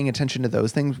to be paying attention to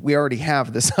those things? We already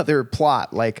have this other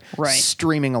plot, like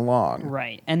streaming along.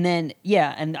 Right. And then,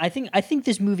 yeah, and I think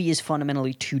this movie is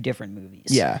fundamentally two different movies.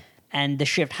 Yeah. And the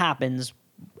shift happens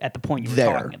at the point you were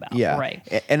talking about. Yeah.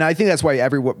 Right. And I think that's why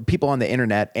people on the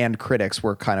internet and critics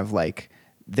were kind of like,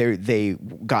 they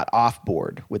got off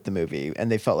board with the movie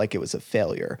and they felt like it was a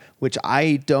failure, which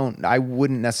I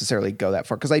wouldn't necessarily go that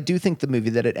far, because I do think the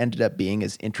movie that it ended up being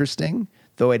is interesting,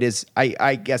 though it is,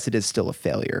 I guess it is still a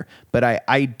failure. But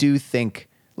I do think,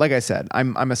 like I said,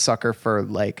 I'm a sucker for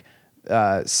like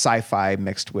sci-fi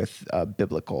mixed with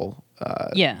biblical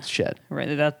shit.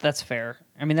 Right. That's fair.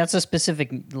 I mean, that's a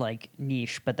specific like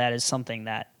niche, but that is something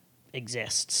that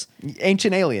exists.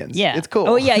 Ancient aliens. Yeah. It's cool.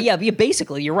 Oh, yeah.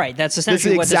 Basically, you're right. That's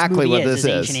essentially what this movie is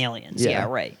Ancient Aliens. Yeah,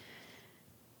 right.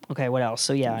 Okay, what else?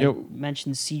 So, yeah, I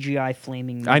mentioned CGI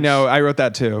flaming moose. I know, I wrote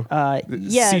that too.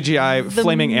 CGI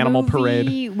flaming animal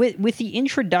parade. With the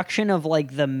introduction of,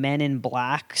 like, the Men in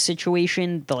Black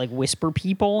situation, the, like, whisper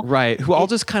people. Right, who all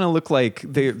just kind of look like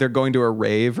they're going to a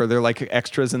rave, or they're, like,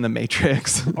 extras in The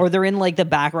Matrix. Or they're in, like, the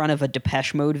background of a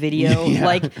Depeche Mode video. Yeah.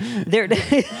 Like,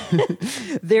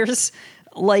 there's,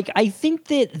 like, I think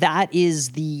that is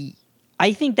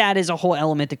a whole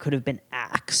element that could have been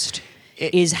axed.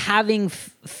 Is having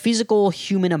physical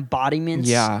human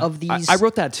embodiments of these. I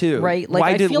wrote that too. Right?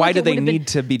 Like, why did they need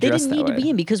to be dressed that way? They didn't need to be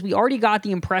in, because we already got the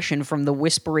impression from the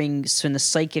whispering and the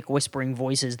psychic whispering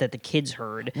voices that the kids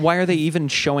heard. Why are they even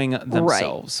showing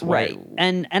themselves? Right.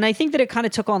 And I think that it kind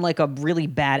of took on like a really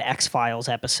bad X-Files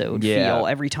episode feel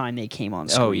every time they came on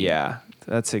screen. Oh yeah,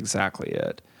 that's exactly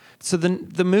it. So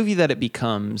the movie that it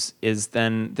becomes is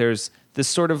then there's this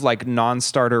sort of like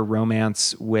non-starter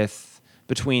romance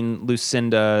between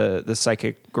Lucinda, the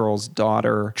psychic girl's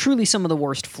daughter. Truly some of the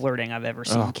worst flirting I've ever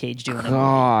seen Cage do in a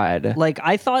movie. Like,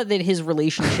 I thought that his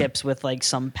relationships with, like,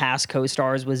 some past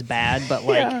co-stars was bad, but,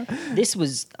 like, this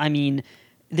was, I mean,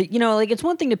 like, it's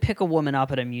one thing to pick a woman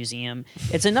up at a museum.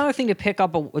 It's another thing to pick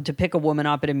a woman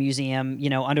up at a museum,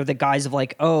 under the guise of,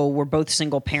 like, oh, we're both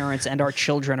single parents and our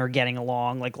children are getting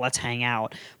along, like, let's hang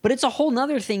out. But it's a whole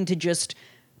nother thing to just,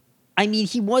 I mean,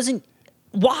 he wasn't,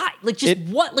 why? Like,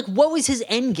 what was his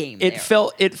end game there?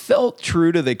 It felt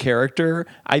true to the character,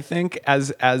 I think,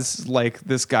 as like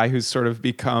this guy who's sort of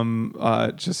become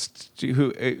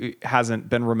who hasn't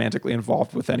been romantically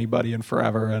involved with anybody in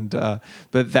forever, and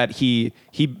but that he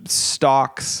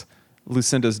stalks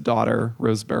Lucinda's daughter,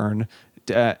 Rose Byrne,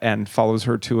 and follows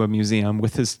her to a museum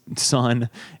with his son,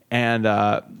 and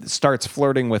starts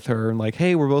flirting with her and like,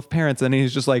 hey, we're both parents. And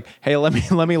he's just like, hey, let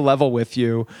me level with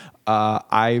you.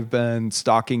 I've been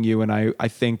stalking you, and I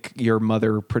think your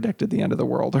mother predicted the end of the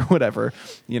world or whatever,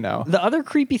 The other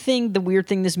creepy thing, the weird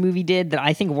thing this movie did that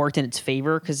I think worked in its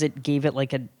favor, because it gave it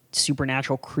like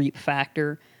supernatural creep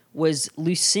factor was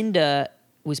Lucinda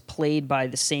was played by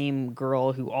the same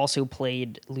girl who also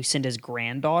played Lucinda's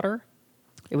granddaughter.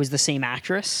 It was the same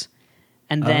actress.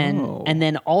 And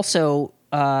then also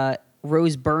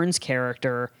Rose Byrne's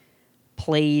character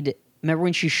played, remember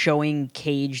when she's showing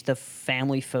Cage the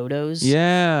family photos?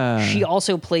 Yeah. She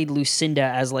also played Lucinda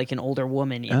as like an older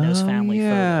woman in those family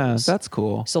photos. That's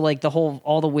cool. So like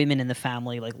all the women in the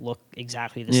family like look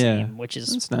exactly the same, which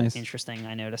is nice. Interesting,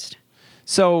 I noticed.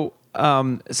 So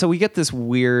we get this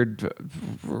weird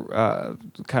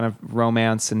kind of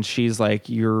romance, and she's like,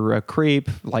 "You're a creep,"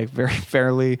 like very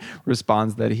fairly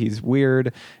responds that he's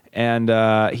weird, and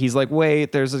he's like,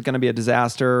 "Wait, there's going to be a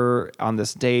disaster on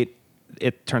this date."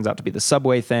 It turns out to be the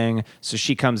subway thing. So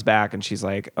she comes back and she's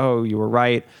like, "Oh, you were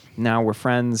right. Now we're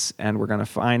friends and we're going to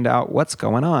find out what's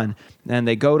going on." And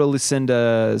they go to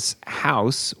Lucinda's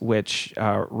house, which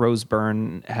Rose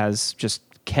Byrne has just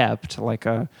kept like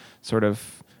a sort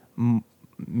of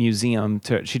museum.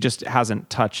 She just hasn't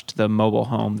touched the mobile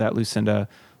home that Lucinda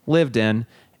lived in.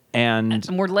 And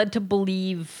we're led to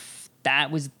believe that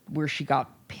was where she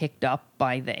got picked up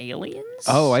by the aliens.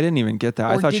 Oh, I didn't even get that.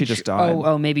 I thought she just died.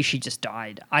 Oh, maybe she just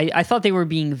died. I thought they were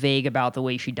being vague about the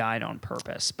way she died on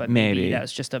purpose, but maybe that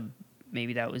was just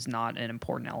maybe that was not an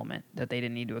important element that they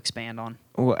didn't need to expand on.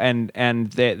 Well,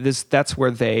 that's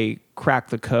where they crack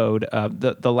the code.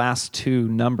 The last two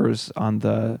numbers on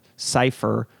the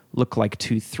cipher look like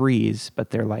 2 3s, but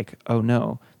they're like, oh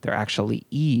no, they're actually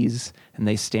E's, and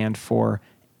they stand for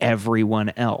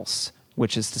everyone else,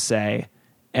 which is to say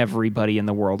everybody in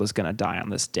the world is going to die on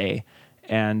this day.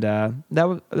 And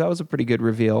that was a pretty good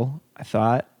reveal, I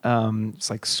thought. It's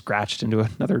like scratched into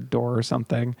another door or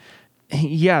something.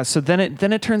 Yeah, so then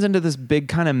it turns into this big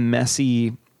kind of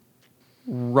messy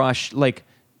rush. Like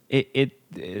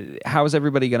how is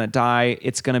everybody going to die?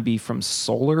 It's going to be from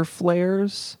solar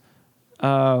flares,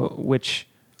 which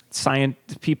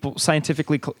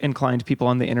scientifically inclined people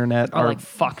on the internet are like,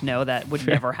 fuck no, that would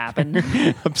never happen.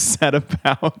 Upset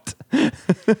about.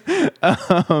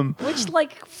 Which,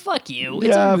 like, fuck you.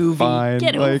 It's a movie. Fine.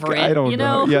 Get over it. I don't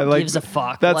know. Yeah, who gives a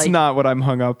fuck? That's not what I'm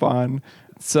hung up on.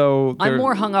 So I'm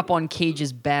more hung up on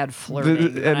Cage's bad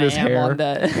flirting than I am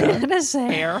on his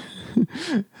hair.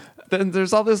 Then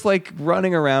there's all this like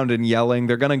running around and yelling.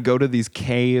 They're gonna go to these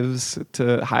caves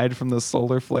to hide from the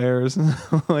solar flares.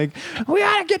 Like, we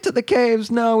gotta get to the caves.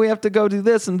 No, we have to go do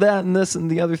this and that and this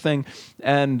and the other thing.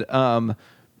 And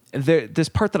this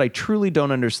part that I truly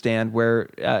don't understand, where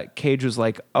Cage was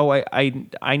like, "Oh,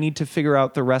 I need to figure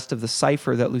out the rest of the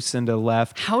cipher that Lucinda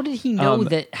left." How did he know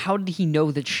that? How did he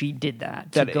know that she did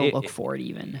that? To go look for it,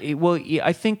 even.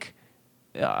 I think.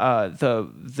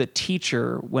 The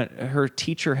teacher, when her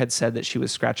teacher had said that she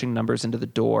was scratching numbers into the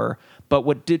door, but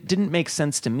what didn't make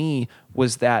sense to me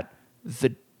was that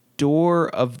the door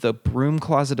of the broom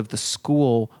closet of the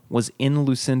school was in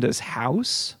Lucinda's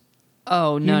house.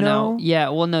 Oh, no. Yeah,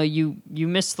 well, no, you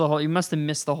missed the whole. You must have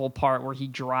missed the whole part where he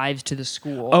drives to the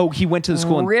school. Oh, he went to the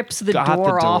school and rips the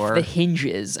door off the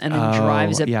hinges and then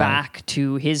drives it back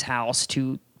to his house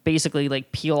to basically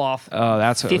like peel off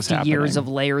that's 50 years of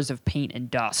layers of paint and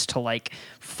dust to like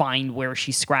find where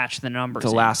she scratched the numbers.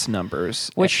 The last numbers.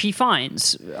 Which he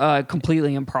finds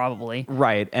completely improbably.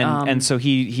 Right. And so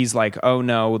he's like, oh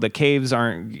no, the caves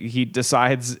aren't, he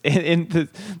decides in the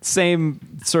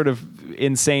same sort of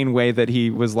insane way that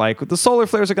he was like, the solar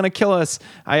flares are going to kill us.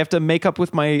 I have to make up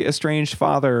with my estranged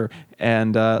father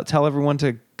and tell everyone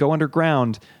to go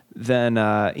underground. Then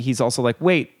he's also like,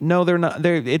 wait, no, they're not.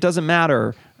 It doesn't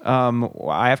matter.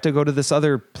 I have to go to this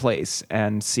other place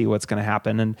and see what's going to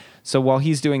happen. And so while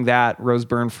he's doing that, Rose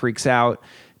Byrne freaks out,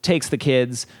 takes the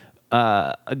kids,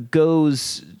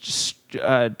 goes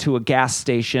to a gas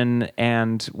station,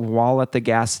 and while at the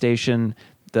gas station,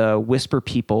 the Whisper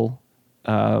people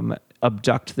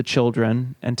abduct the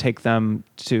children and take them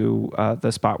to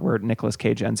the spot where Nicolas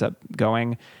Cage ends up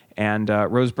going. And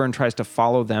Rose Byrne tries to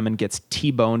follow them and gets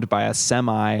T-boned by a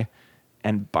semi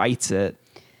and bites it.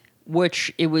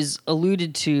 Which it was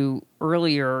alluded to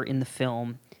earlier in the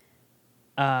film.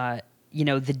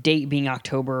 The date being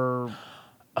October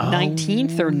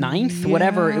 19th or 9th,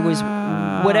 whatever. It was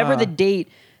whatever the date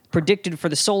predicted for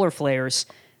the solar flares.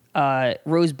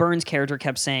 Rose Byrne's character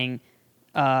kept saying,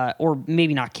 or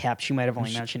maybe not kept, she might have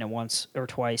only mentioned it once or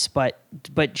twice, but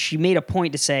she made a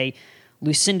point to say,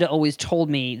 Lucinda always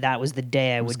told me that was the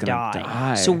day I would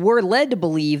die. So we're led to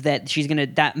believe that she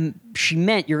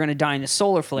meant you're going to die in the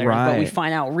solar flare, but we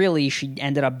find out really she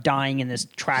ended up dying in this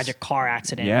tragic car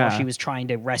accident while she was trying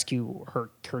to rescue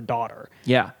her daughter.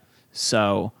 Yeah.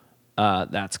 So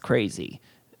that's crazy.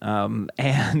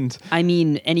 And I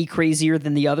mean, any crazier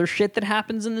than the other shit that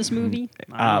happens in this movie?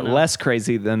 Less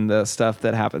crazy than the stuff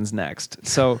that happens next.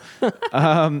 So,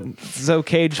 so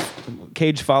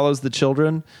Cage follows the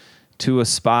children to a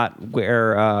spot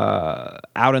where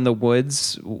out in the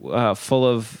woods, full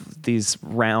of these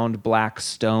round black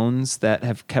stones that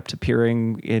have kept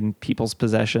appearing in people's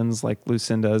possessions, like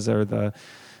Lucinda's, or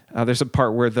there's a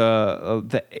part where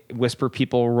the Whisper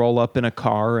people roll up in a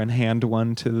car and hand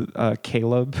one to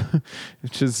Caleb,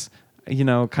 which is,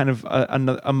 kind of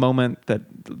a moment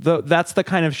that's the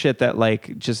kind of shit that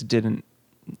like just didn't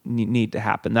need to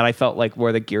happen, that I felt like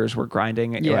where the gears were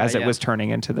grinding as it was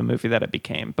turning into the movie that it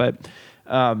became. But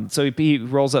so he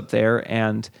rolls up there,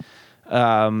 and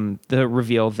the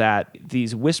reveal that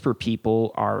these Whisper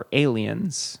people are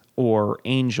aliens or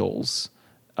angels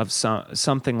of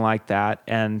something like that,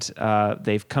 and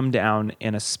they've come down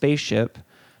in a spaceship,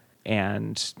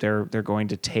 and they're going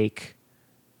to take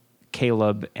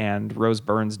Caleb and Rose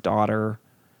Byrne's daughter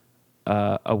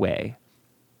away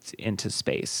into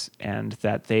space, and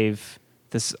that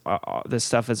this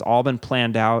stuff has all been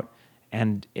planned out,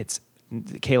 and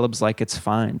Caleb's like, it's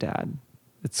fine, Dad,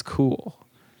 it's cool,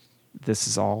 this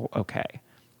is all okay.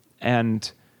 And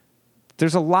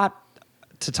there's a lot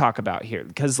to talk about here,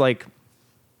 because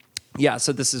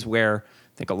so this is where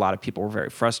I think a lot of people were very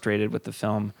frustrated with the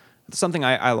film. Something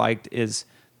I liked is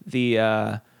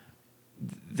there's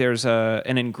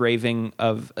an engraving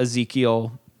of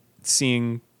Ezekiel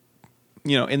seeing,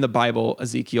 in the Bible,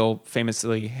 Ezekiel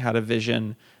famously had a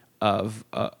vision of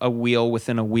a wheel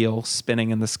within a wheel spinning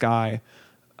in the sky.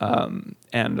 And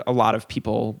a lot of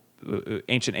people,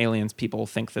 Ancient Aliens people,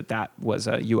 think that was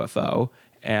a UFO.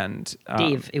 And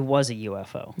Dave, it was a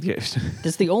UFO. Yes.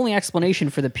 That's the only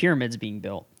explanation for the pyramids being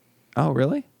built. Oh,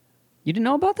 really? You didn't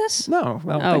know about this? No.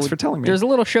 Well, thanks for telling me. There's a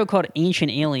little show called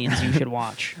Ancient Aliens you should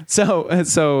watch. I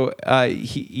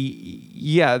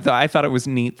thought it was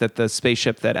neat that the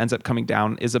spaceship that ends up coming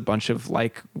down is a bunch of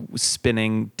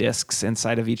spinning discs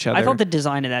inside of each other. I thought the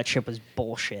design of that ship was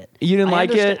bullshit. You didn't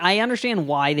like it? I understand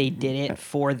why they did it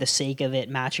for the sake of it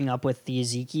matching up with the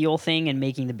Ezekiel thing and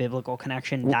making the biblical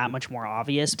connection that much more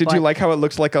obvious. Did you like how it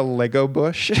looks like a Lego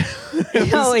bush?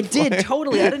 No, it did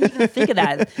totally. I didn't even think of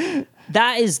that.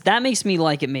 That makes me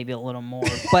like it maybe a little more.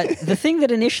 But the thing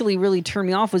that initially really turned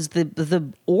me off was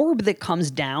the orb that comes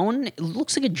down. It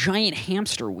looks like a giant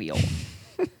hamster wheel.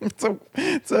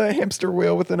 It's a hamster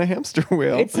wheel within a hamster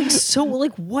wheel. It's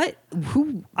what?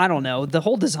 Who? I don't know. The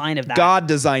whole design of that. God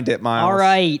designed it, Miles.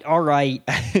 All right.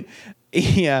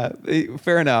 Yeah,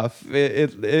 fair enough.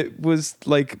 It was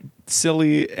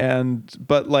silly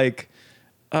but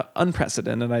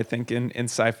unprecedented, I think, in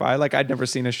sci-fi. I'd never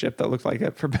seen a ship that looked like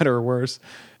it, for better or worse.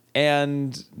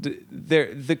 And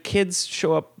the kids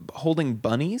show up holding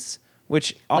bunnies,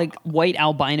 which white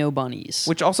albino bunnies.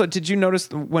 Which also, did you notice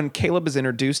when Caleb is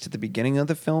introduced at the beginning of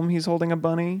the film, he's holding a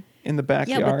bunny in the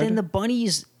backyard? Yeah, but then the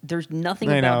bunnies, there's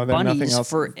nothing about bunnies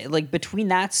for between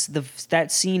that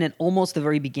scene at almost the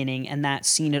very beginning and that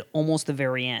scene at almost the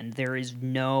very end. There is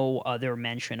no other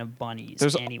mention of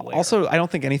bunnies anywhere. Also, I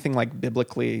don't think anything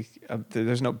biblically.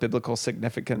 There's no biblical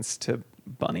significance to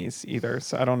bunnies either,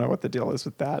 so I don't know what the deal is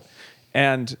with that.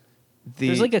 And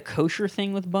there's a kosher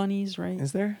thing with bunnies, right?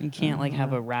 Is there? You can't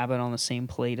have a rabbit on the same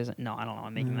plate as no, I don't know.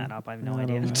 I'm making that up. I have no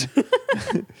idea.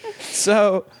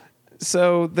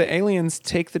 So the aliens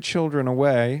take the children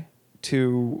away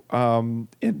to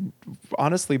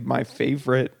honestly my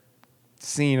favorite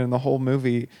scene in the whole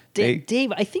movie.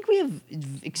 Dave, I think we have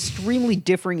extremely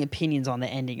differing opinions on the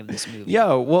ending of this movie.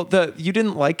 Yeah, well, you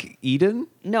didn't like Eden?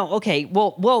 No, okay.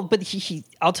 Well, but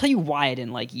I'll tell you why I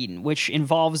didn't like Eden, which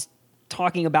involves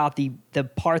talking about the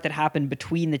part that happened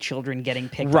between the children getting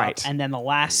picked up and then the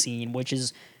last scene, which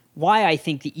is why I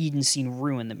think the Eden scene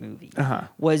ruined the movie.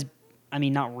 Was, I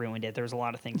mean, not ruined it. There's a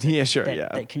lot of things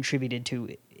that contributed to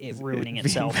it ruining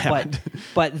itself.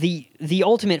 But the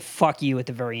ultimate fuck you at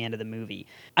the very end of the movie.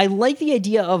 I like the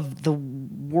idea of the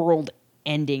world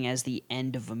ending as the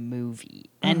end of a movie.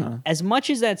 And as much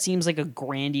as that seems like a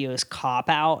grandiose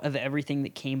cop-out of everything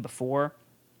that came before,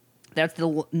 that's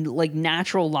the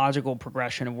natural logical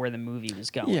progression of where the movie was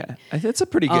going. Yeah, it's a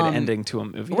pretty good ending to a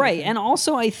movie. Right, and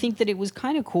also I think that it was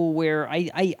kind of cool where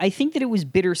I think that it was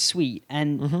bittersweet.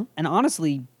 And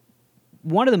honestly,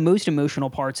 one of the most emotional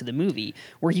parts of the movie,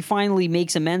 where he finally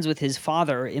makes amends with his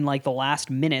father in the last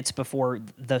minutes before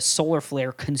the solar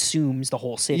flare consumes the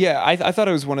whole city. Yeah, I thought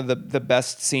it was one of the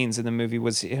best scenes in the movie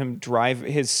was him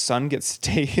his son gets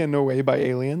taken away by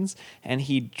aliens, and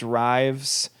he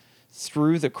drives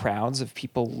through the crowds of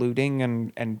people looting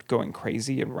and going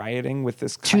crazy and rioting with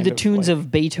this kind to the tunes of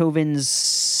Beethoven's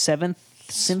Seventh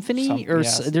Symphony,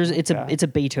 it's a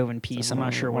Beethoven piece. I'm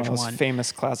not sure which one.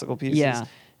 Famous classical pieces. Yeah,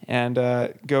 and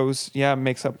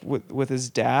makes up with his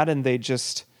dad, and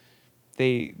his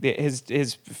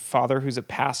father, who's a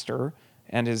pastor,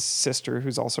 and his sister,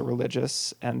 who's also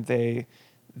religious, and they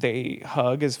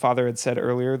hug. His father had said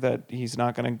earlier that he's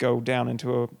not going to go down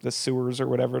into the sewers or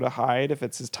whatever to hide. If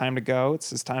it's his time to go, it's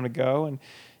his time to go. And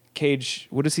Cage,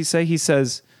 what does he say? He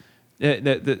says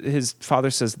his father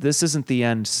says, "This isn't the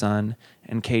end, son."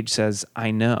 And Cage says,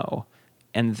 "I know."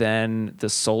 And then the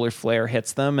solar flare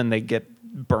hits them, and they get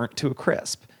burnt to a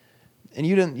crisp. And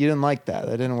you didn't like that.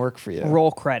 That didn't work for you.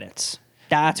 Roll credits.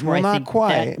 That's where I think. Not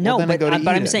quite. But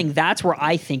I'm saying that's where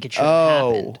I think it should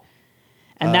have happened.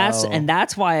 And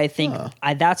that's why I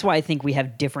think we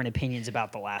have different opinions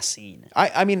about the last scene.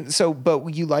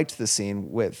 But you liked the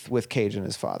scene with Cage and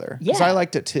his father. Yeah, I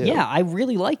liked it too. Yeah, I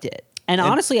really liked it. And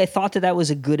honestly, I thought that was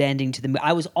a good ending to the movie.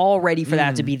 I was all ready for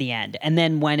that to be the end. And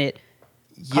then when it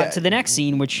cut to the next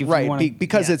scene, which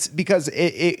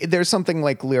there's something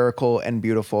like lyrical and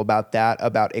beautiful about that,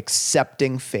 about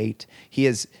accepting fate.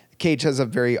 Cage has a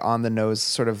very on the nose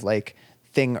sort of like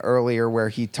thing earlier where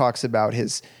he talks about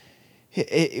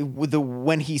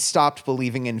when he stopped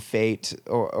believing in fate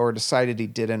or decided he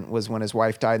didn't was when his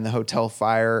wife died in the hotel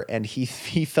fire, and he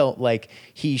felt like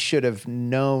he should have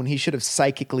known, he should have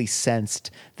psychically sensed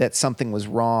that something was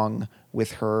wrong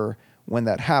with her when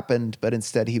that happened, but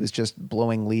instead he was just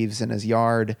blowing leaves in his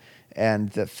yard,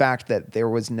 and the fact that there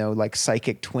was no like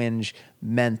psychic twinge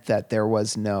meant that there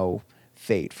was no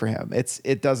fate for him.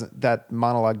 That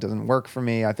monologue doesn't work for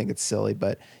me. I think it's silly,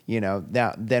 but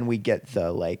then we get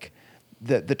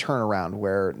the turnaround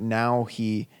where now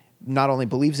he not only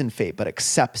believes in fate, but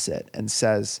accepts it and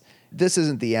says, this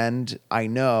isn't the end. I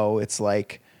know. It's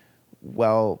like,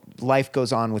 well, life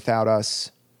goes on without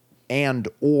us,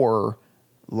 or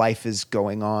life is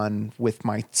going on with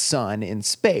my son in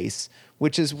space,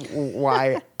 which is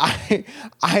why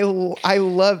I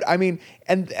loved,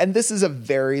 and this is a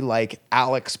very like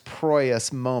Alex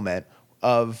Proyas moment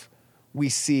of, we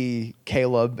see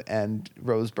Caleb and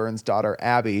Rose Byrne's daughter,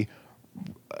 Abby,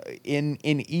 in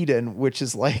Eden, which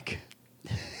is like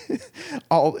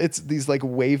it's these like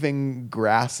waving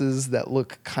grasses that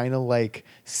look kind of like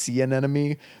sea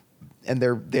anemone, and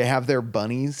they have their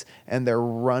bunnies and they're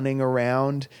running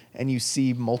around, and you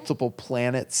see multiple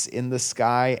planets in the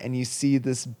sky, and you see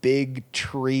this big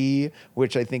tree,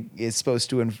 which I think is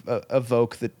supposed to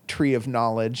evoke the tree of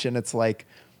knowledge, and it's like,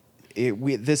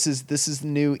 this is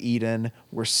new Eden.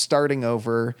 We're starting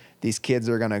over. These kids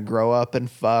are gonna grow up and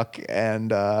fuck,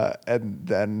 and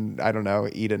then I don't know,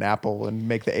 eat an apple and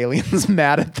make the aliens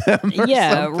mad at them.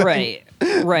 Yeah, something. right.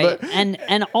 But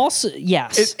and also,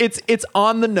 yes, it's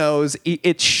on the nose.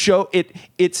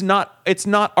 It's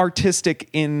not artistic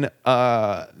in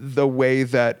the way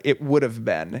that it would have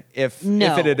been if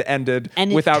it had ended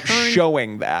without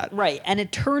showing that. Right, and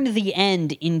it turned the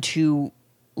end into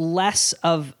less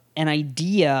of an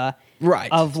idea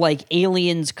of like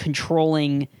aliens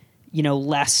controlling,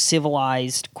 less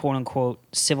civilized, quote unquote,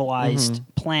 civilized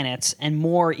planets, and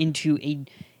more into a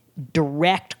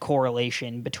direct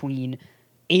correlation between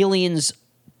aliens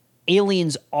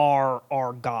are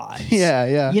our gods.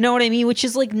 Yeah. You know what I mean? Which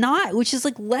is like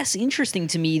less interesting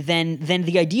to me than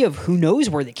the idea of who knows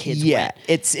where the kids went.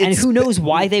 And who knows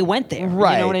why they went there.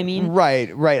 Right. You know what I mean?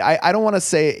 Right. I don't want to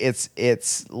say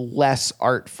it's less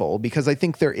artful, because I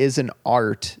think there is an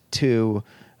art to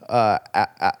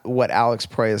what Alex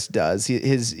Proyas does.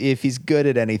 If he's good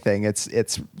at anything,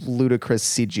 it's ludicrous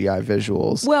CGI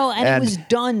visuals. Well, and it was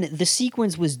done, the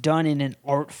sequence was done in an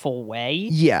artful way.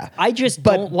 Yeah. I just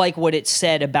don't like what it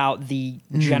said about the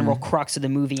general crux of the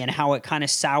movie, and how it kind of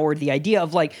soured the idea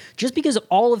of like, just because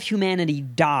all of humanity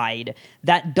died,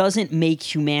 that doesn't make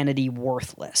humanity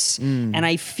worthless. And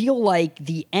I feel like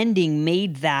the ending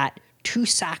made that too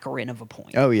saccharine of a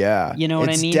point. Oh yeah. You know what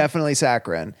I mean? It's definitely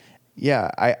saccharine.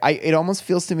 Yeah, it almost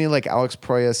feels to me like Alex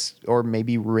Proyas, or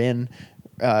maybe Rin,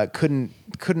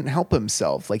 couldn't help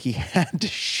himself. Like he had to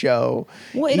show.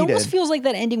 Well, it almost feels like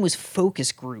that ending was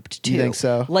focus grouped too. You think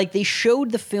so? Like they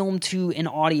showed the film to an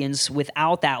audience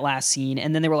without that last scene,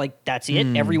 and then they were like, "That's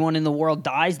it. Everyone in the world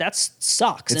dies. That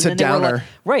sucks." It's and then a downer, they were like,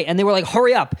 right? And they were like,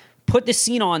 "Hurry up! Put this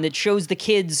scene on that shows the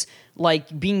kids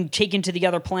like being taken to the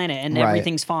other planet, and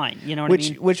everything's fine." You know what I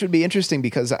mean? Which would be interesting,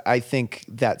 because I think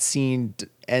that scene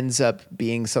ends up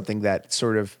being something that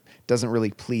sort of doesn't really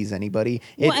please anybody.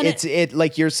 It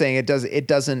like you're saying, it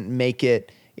doesn't make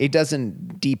it. It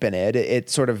doesn't deepen it. It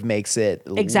sort of makes it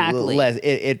exactly.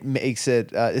 It makes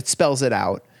it. It spells it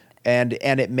out, and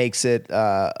it makes it.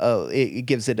 It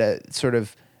gives it a sort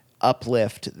of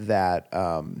uplift that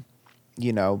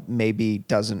maybe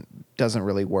doesn't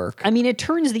really work. I mean, it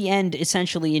turns the end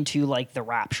essentially into like the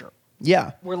rapture.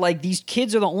 Yeah. Where like these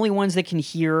kids are the only ones that can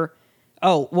hear.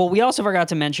 Oh, well, we also forgot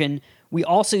to mention, we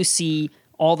also see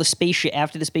all the spaceship,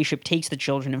 after the spaceship takes the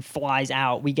children and flies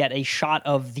out, we get a shot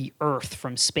of the Earth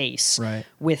from space. Right.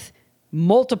 With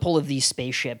multiple of these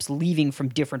spaceships leaving from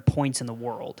different points in the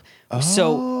world. Oh.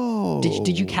 So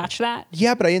did you catch that?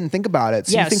 Yeah, but I didn't think about it.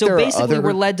 So so basically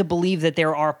we're led to believe that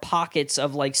there are pockets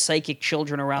of like psychic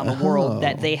children around the world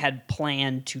that they had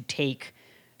planned to take,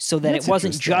 so that it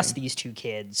wasn't just these two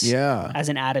kids as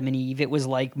in Adam and Eve. It was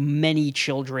like many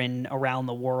children around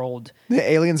the world. The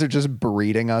aliens are just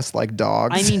breeding us like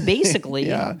dogs. I mean, basically,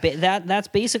 that's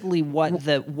basically what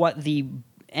the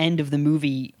end of the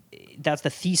movie. That's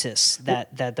the thesis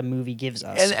that the movie gives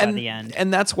us at the end.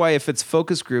 And that's why if it's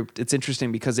focus grouped, it's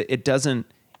interesting because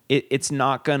it's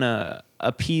not gonna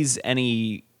appease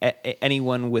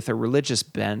anyone with a religious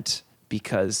bent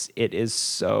because it is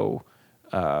so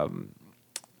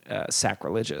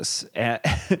sacrilegious,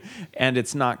 and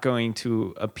it's not going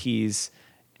to appease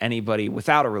anybody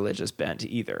without a religious bent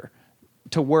either.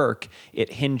 To work,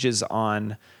 it hinges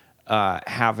on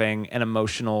having an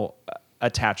emotional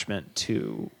attachment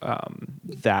to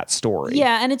that story.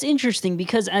 Yeah, and it's interesting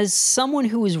because as someone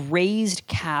who was raised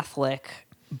Catholic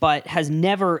but has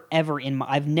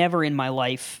I've never in my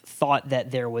life thought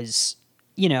that there was,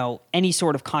 any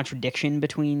sort of contradiction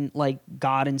between like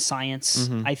God and science.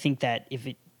 Mm-hmm.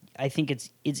 I think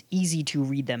it's easy to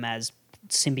read them as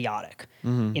symbiotic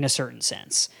in a certain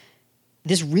sense.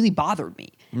 This really bothered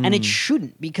me. And it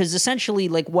shouldn't, because essentially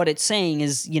like what it's saying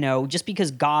is, just because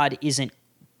God isn't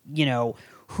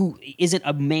who isn't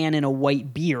a man in a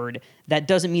white beard, that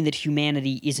doesn't mean that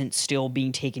humanity isn't still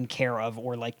being taken care of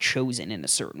or like chosen in a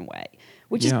certain way,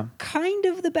 which is kind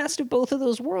of the best of both of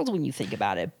those worlds when you think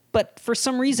about it. But for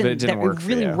some reason, it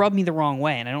really rubbed me the wrong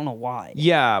way, and I don't know why.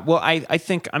 Yeah, well, I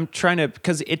think I'm trying to,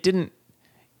 because it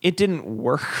didn't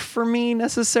work for me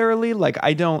necessarily. Like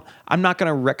I'm not going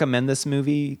to recommend this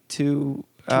movie to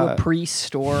a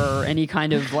priest or any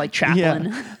kind of like chaplain.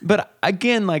 Yeah. But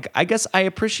again, like, I guess I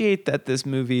appreciate that this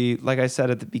movie, like I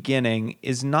said at the beginning,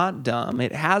 is not dumb.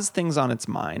 It has things on its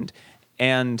mind,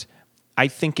 and I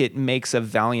think it makes a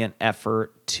valiant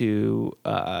effort to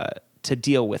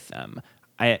deal with them.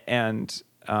 It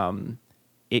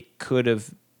could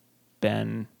have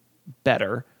been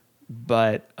better,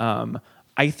 but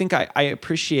I think I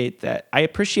appreciate that. I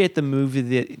appreciate the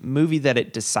movie that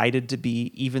it decided to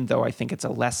be, even though I think it's a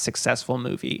less successful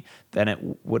movie than it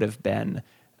would have been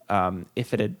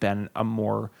if it had been a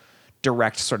more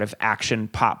direct sort of action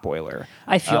potboiler.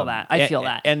 I feel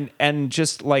that. And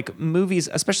just like movies,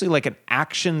 especially like an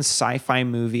action sci-fi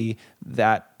movie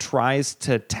that tries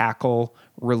to tackle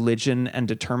religion and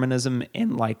determinism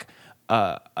in like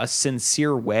a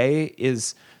sincere way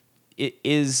is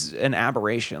an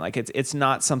aberration. Like it's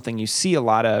not something you see a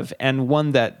lot of, and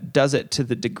one that does it to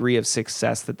the degree of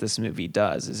success that this movie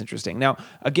does is interesting. Now,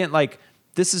 again, like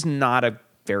this is not a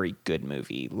very good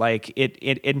movie. Like it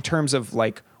in terms of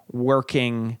like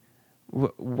working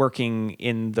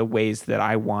in the ways that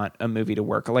I want a movie to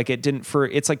work. Like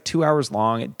it's like 2 hours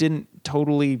long. It didn't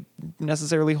totally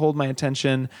necessarily hold my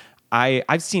attention.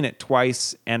 I've seen it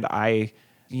twice, and I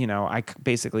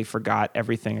basically forgot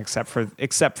everything except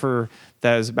for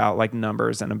that it was about like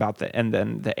numbers and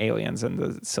then the aliens and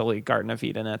the silly Garden of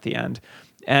Eden at the end.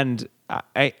 And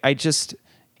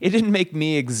it didn't make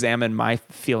me examine my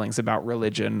feelings about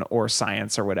religion or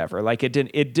science or whatever. Like it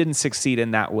didn't succeed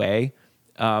in that way,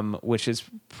 which is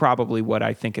probably what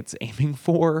I think it's aiming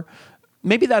for.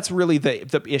 Maybe that's really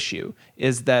the issue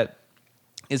is that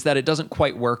it doesn't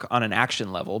quite work on an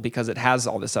action level because it has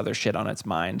all this other shit on its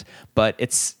mind, but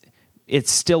it's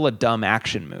still a dumb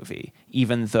action movie,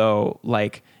 even though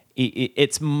like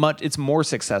it's more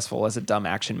successful as a dumb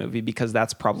action movie because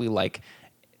that's probably like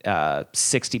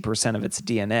 60% of its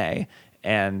DNA,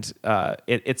 and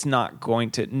it's not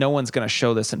going to. No one's going to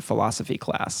show this in philosophy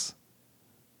class.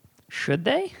 Should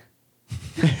they?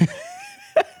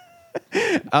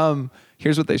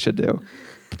 Here's what they should do.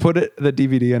 Put the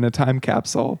DVD in a time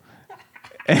capsule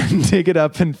and dig it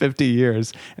up in 50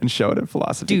 years and show it in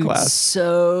philosophy class.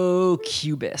 So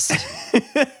cubist.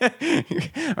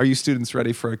 Are you students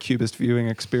ready for a cubist viewing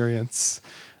experience?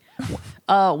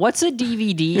 What's a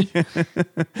DVD?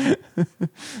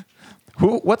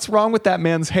 What's wrong with that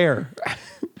man's hair?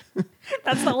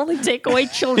 That's the only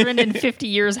takeaway children in 50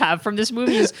 years have from this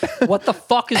movie is what the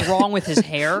fuck is wrong with his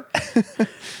hair?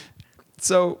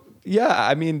 So, yeah,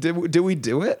 I mean, did we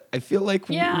do it? I feel like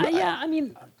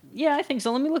I think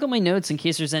so. Let me look at my notes in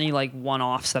case there's any like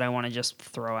one-offs that I want to just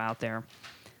throw out there.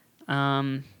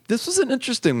 This was an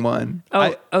interesting one.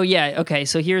 Oh yeah. Okay,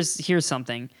 so here's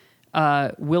something.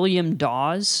 William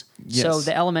Dawes. Yes. So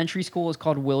the elementary school is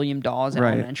called William Dawes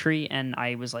Right. Elementary, and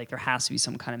I was like, there has to be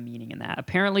some kind of meaning in that.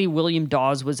 Apparently, William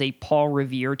Dawes was a Paul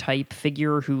Revere type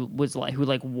figure who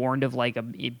warned of like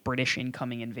a British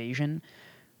incoming invasion,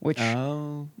 which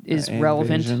is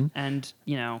relevant. Invasion. And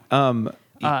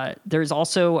there's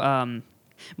also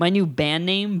my new band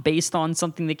name based on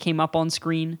something that came up on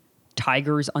screen.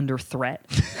 Tigers Under Threat.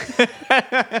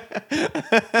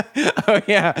 Oh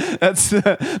yeah, that's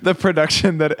the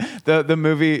production that the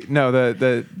movie. No,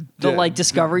 the like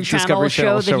Discovery Channel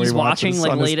show that he's watching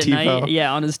like late at night.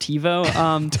 Yeah, on his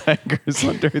TiVo. Tigers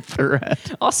Under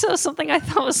Threat. Also, something I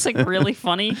thought was like really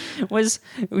funny was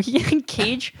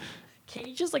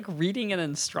Cage is like reading an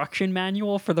instruction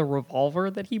manual for the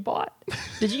revolver that he bought.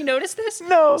 Did you notice this?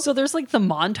 No. So there's like the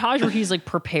montage where he's like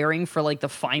preparing for like the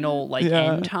final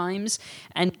end times,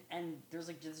 and there's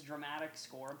like this dramatic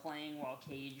score playing while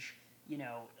Cage,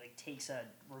 like takes a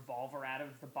revolver out of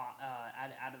the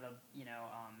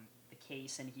the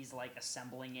case, and he's like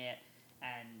assembling it,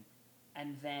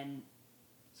 and then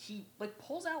he like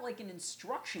pulls out like an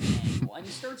instruction manual and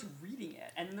he starts reading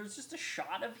it, and there's just a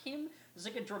shot of him. There's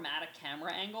like a dramatic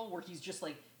camera angle where he's just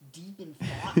like deep in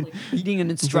thought, like reading an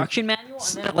instruction manual,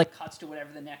 and then it like cuts to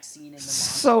whatever the next scene in the montage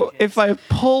So is. if I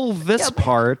pull this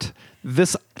part,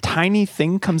 this tiny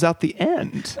thing comes out the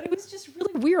end. But it was just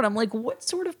really weird. I'm like, what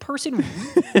sort of person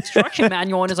reads an instruction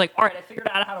manual and is like, all right, I figured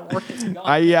out how to work this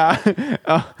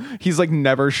gun. He's like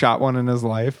never shot one in his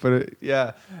life, but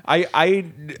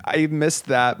I missed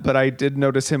that, but I did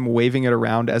notice him waving it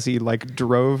around as he like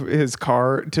drove his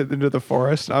car into the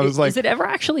forest. I was like, is it ever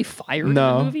actually fired in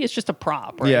No. the movie? It's just a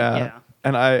prop, right? yeah.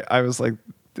 And I was like,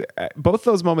 both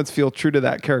those moments feel true to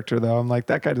that character, though. I'm like,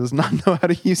 that guy does not know how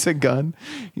to use a gun.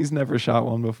 He's never shot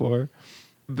one before.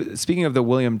 But speaking of the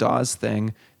William Dawes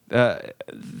thing, that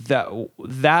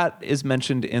is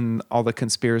mentioned in all the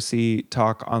conspiracy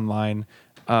talk online,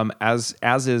 as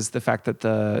is the fact that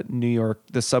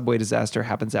the subway disaster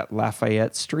happens at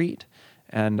Lafayette Street.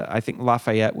 And I think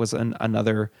Lafayette was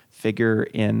another figure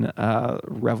in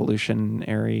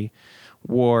Revolutionary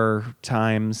War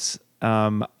times.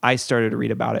 I started to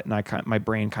read about it, and my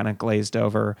brain kind of glazed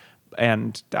over.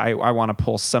 And I want to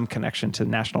pull some connection to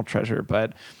National Treasure,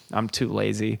 but I'm too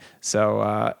lazy.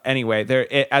 So anyway,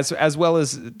 as well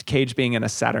as Cage being in a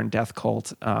Saturn death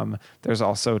cult, there's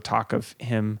also talk of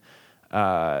him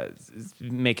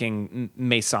making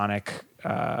Masonic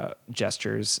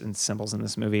gestures and symbols in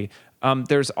this movie.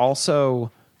 There's one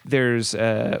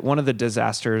of the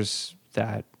disasters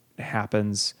that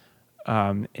happens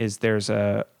is there's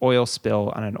a oil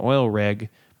spill on an oil rig,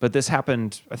 but this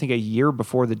happened, I think, a year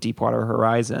before the Deepwater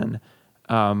Horizon.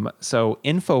 So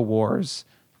InfoWars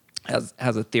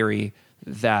has a theory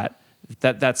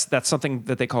that's something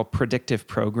that they call predictive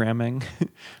programming,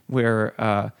 where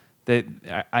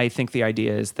I think the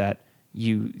idea is that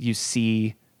you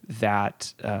see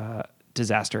that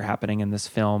disaster happening in this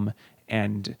film,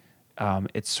 and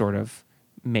it sort of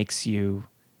makes you.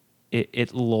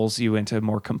 It lulls you into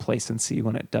more complacency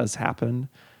when it does happen.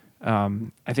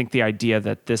 I think the idea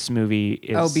that this movie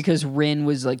is... because Rin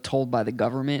was like told by the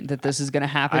government that this is going to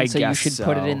happen, so you should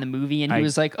put it in the movie, and he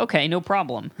was like, okay, no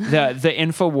problem. The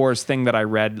InfoWars thing that I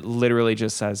read literally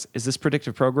just says, is this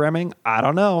predictive programming? I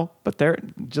don't know, but they're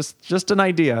just an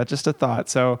idea, just a thought.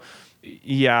 So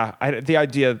yeah, the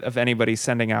idea of anybody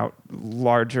sending out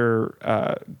larger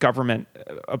government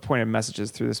appointed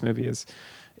messages through this movie is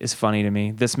funny to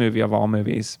me. This movie of all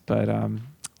movies, but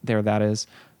there that is.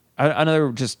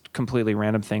 Another just completely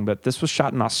random thing, but this was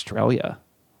shot in Australia.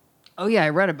 Oh yeah, I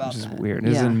read about that. Which is weird. It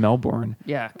was in Melbourne.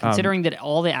 Yeah, considering that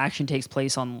all the action takes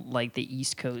place on like the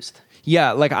East Coast.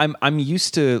 Yeah, like I'm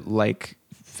used to like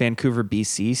Vancouver,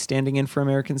 BC standing in for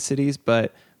American cities,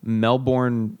 but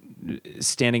Melbourne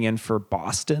standing in for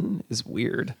Boston is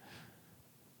weird.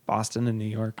 Boston and New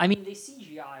York. I mean, they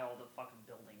CGI all the fucking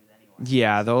buildings anyway.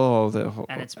 Yeah, the whole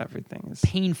and it's everything is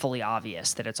painfully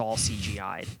obvious that it's all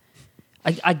CGI'd.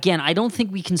 Again, I don't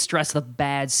think we can stress the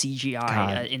bad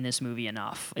CGI in this movie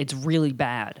enough. It's really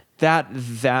bad.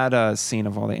 That scene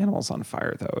of all the animals on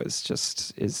fire, though,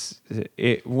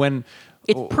 when.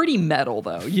 It's pretty metal,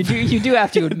 though. You do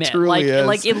have to admit,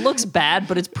 like it looks bad,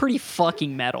 but it's pretty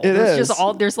fucking metal.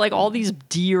 There's like all these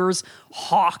deers,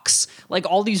 hawks, like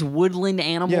all these woodland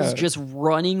animals just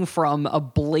running from a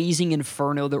blazing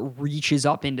inferno that reaches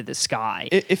up into the sky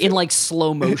in like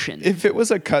slow motion. If it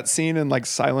was a cutscene in like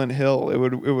Silent Hill, it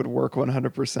would work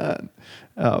 100%.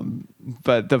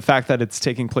 But the fact that it's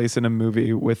taking place in a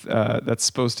movie with that's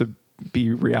supposed to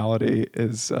be reality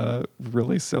is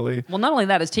really silly. Well, not only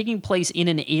that, it's taking place in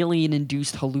an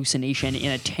alien-induced hallucination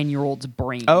in a 10-year-old's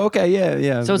brain. Oh, okay,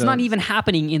 yeah. So it's not even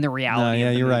happening in the reality. No,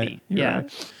 of the you're movie. right. You're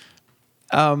right.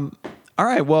 All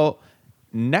right. Well,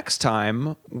 next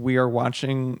time we are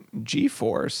watching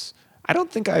G-Force. I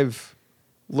don't think I've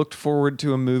looked forward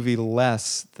to a movie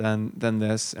less than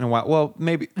this in a while. Well,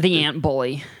 maybe The Ant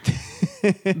Bully.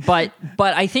 but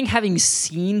I think having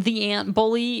seen The Ant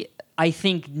Bully, I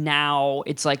think now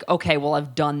it's like, okay, well,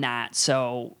 I've done that,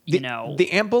 so the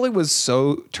Ant Bully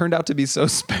turned out to be so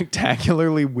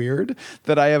spectacularly weird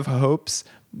that I have hopes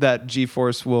that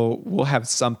G-Force will have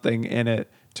something in it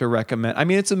to recommend. I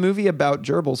mean, it's a movie about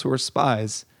gerbils who are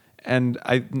spies, and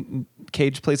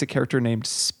Cage plays a character named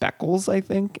Speckles, I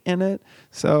think, in it.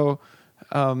 So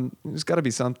there's got to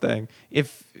be something.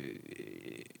 If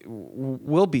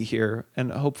we'll be here,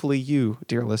 and hopefully you,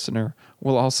 dear listener,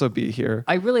 will also be here.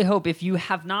 I really hope if you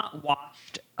have not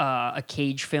watched a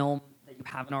Cage film that you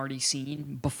haven't already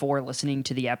seen before listening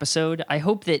to the episode, I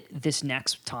hope that this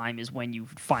next time is when you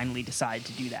finally decide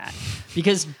to do that.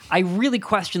 Because I really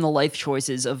question the life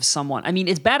choices of someone. I mean,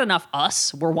 it's bad enough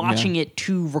we're watching it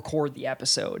to record the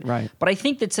episode. Right. But I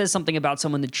think that says something about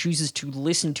someone that chooses to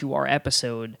listen to our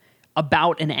episode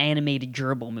about an animated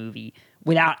gerbil movie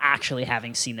without actually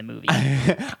having seen the movie.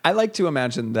 I like to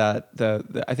imagine that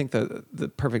I think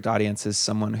the perfect audience is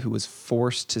someone who was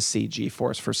forced to see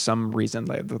G-Force for some reason,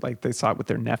 like they saw it with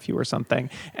their nephew or something,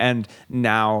 and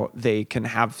now they can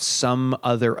have some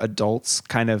other adults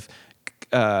kind of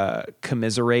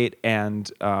commiserate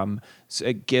and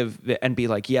give and be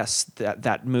like, yes,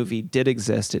 that movie did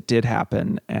exist, it did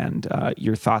happen, and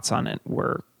your thoughts on it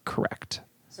were correct.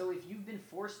 So if you've been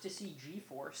forced to see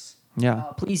G-Force,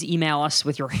 please email us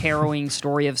with your harrowing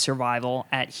story of survival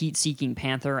at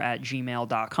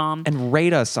heatseekingpanther@gmail.com. And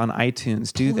rate us on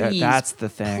iTunes. Do that. That's the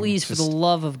thing. Please, for the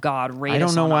love of God, rate us on iTunes. I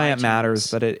don't know why it matters,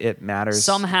 but it matters.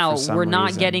 Somehow, we're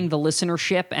not getting the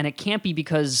listenership, and it can't be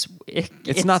because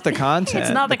it's not the content.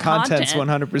 It's not the content's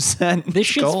 100%. This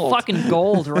shit's gold. fucking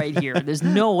gold right here. There's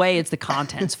no way it's the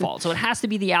content's fault. So it has to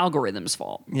be the algorithm's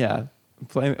fault. Yeah.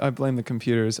 I blame the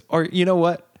computers. Or you know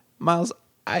what, Miles?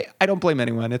 I don't blame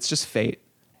anyone. It's just fate.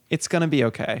 It's going to be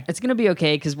okay. It's going to be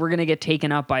okay because we're going to get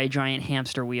taken up by a giant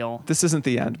hamster wheel. This isn't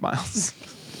the end, Miles.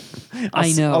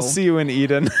 I know. I'll see you in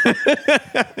Eden.